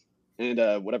 yards and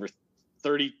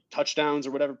 30 touchdowns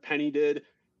or whatever Penny did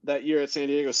that year at San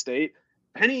Diego State?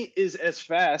 Penny is as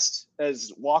fast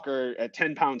as Walker at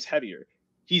 10 pounds heavier.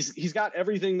 He's got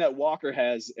everything that Walker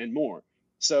has and more.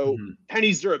 So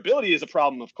Penny's durability is a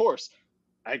problem, of course.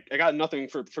 I got nothing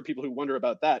for people who wonder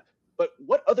about that. But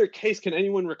what other case can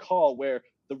anyone recall where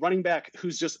the running back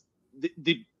who's just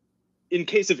the in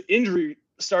case of injury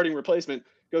starting replacement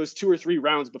goes 2 or 3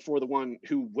 rounds before the one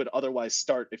who would otherwise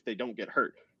start if they don't get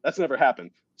hurt? That's never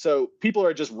happened. So people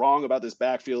are just wrong about this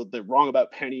backfield. They're wrong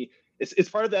about Penny. It's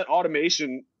part of that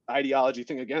automation ideology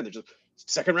thing again. They're just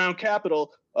second round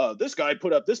capital. This guy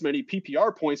put up this many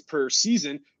PPR points per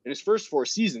season in his first 4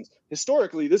 seasons.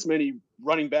 Historically, this many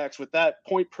running backs with that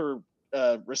point per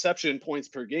reception points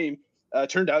per game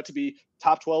turned out to be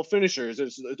top 12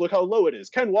 finishers. Look how low it is.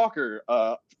 Ken Walker,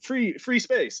 free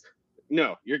space.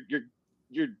 No, you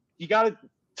got to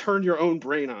turn your own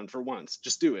brain on for once.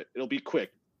 Just do it. It'll be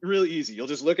quick, really easy. You'll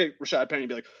just look at Rashad Penny and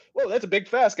be like, whoa, that's a big,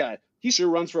 fast guy. He sure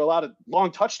runs for a lot of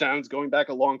long touchdowns going back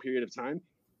a long period of time.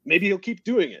 Maybe he'll keep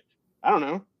doing it. I don't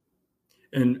know.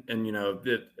 And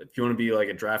if you want to be like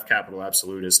a draft capital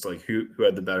absolutist, like who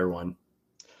had the better one?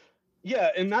 Yeah,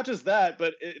 and not just that,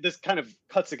 but this kind of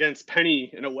cuts against Penny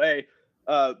in a way.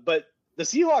 But the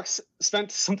Seahawks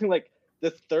spent something like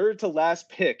the 3rd to last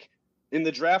pick in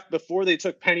the draft before they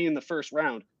took Penny in the first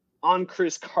round on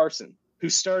Chris Carson, who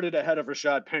started ahead of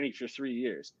Rashad Penny for 3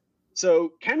 years.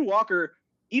 So Ken Walker,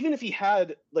 even if he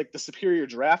had like the superior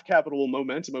draft capital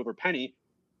momentum over Penny,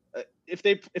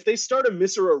 if they start a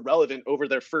miss or irrelevant over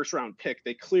their first round pick,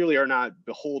 they clearly are not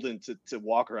beholden to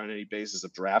Walker on any basis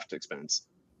of draft expense.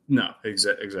 No,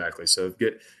 exactly. So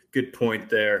good point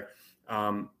there.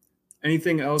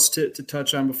 Anything else to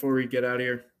touch on before we get out of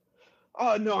here?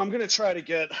 No, I'm going to try to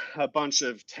get a bunch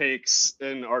of takes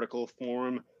in article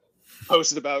form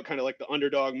posted about kind of like the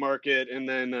underdog market and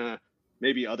then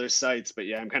maybe other sites. But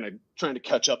yeah, I'm kind of trying to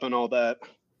catch up on all that.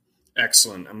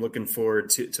 Excellent. I'm looking forward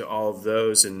to all of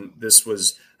those. And this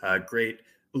was great,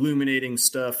 illuminating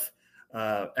stuff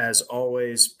as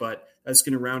always. But that's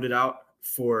going to round it out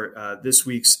for this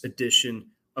week's edition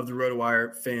of the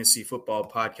RotoWire Fantasy Football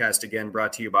Podcast. Again,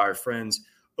 brought to you by our friends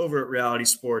over at Reality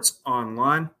Sports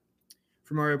Online.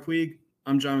 For Mario Puig,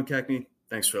 I'm John McKechnie.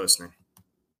 Thanks for listening.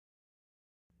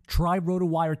 Try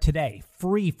RotoWire today,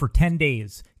 free for 10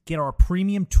 days. Get our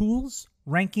premium tools,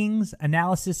 rankings,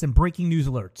 analysis, and breaking news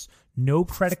alerts. No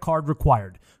credit card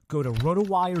required. Go to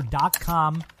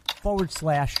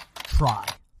rotowire.com/try.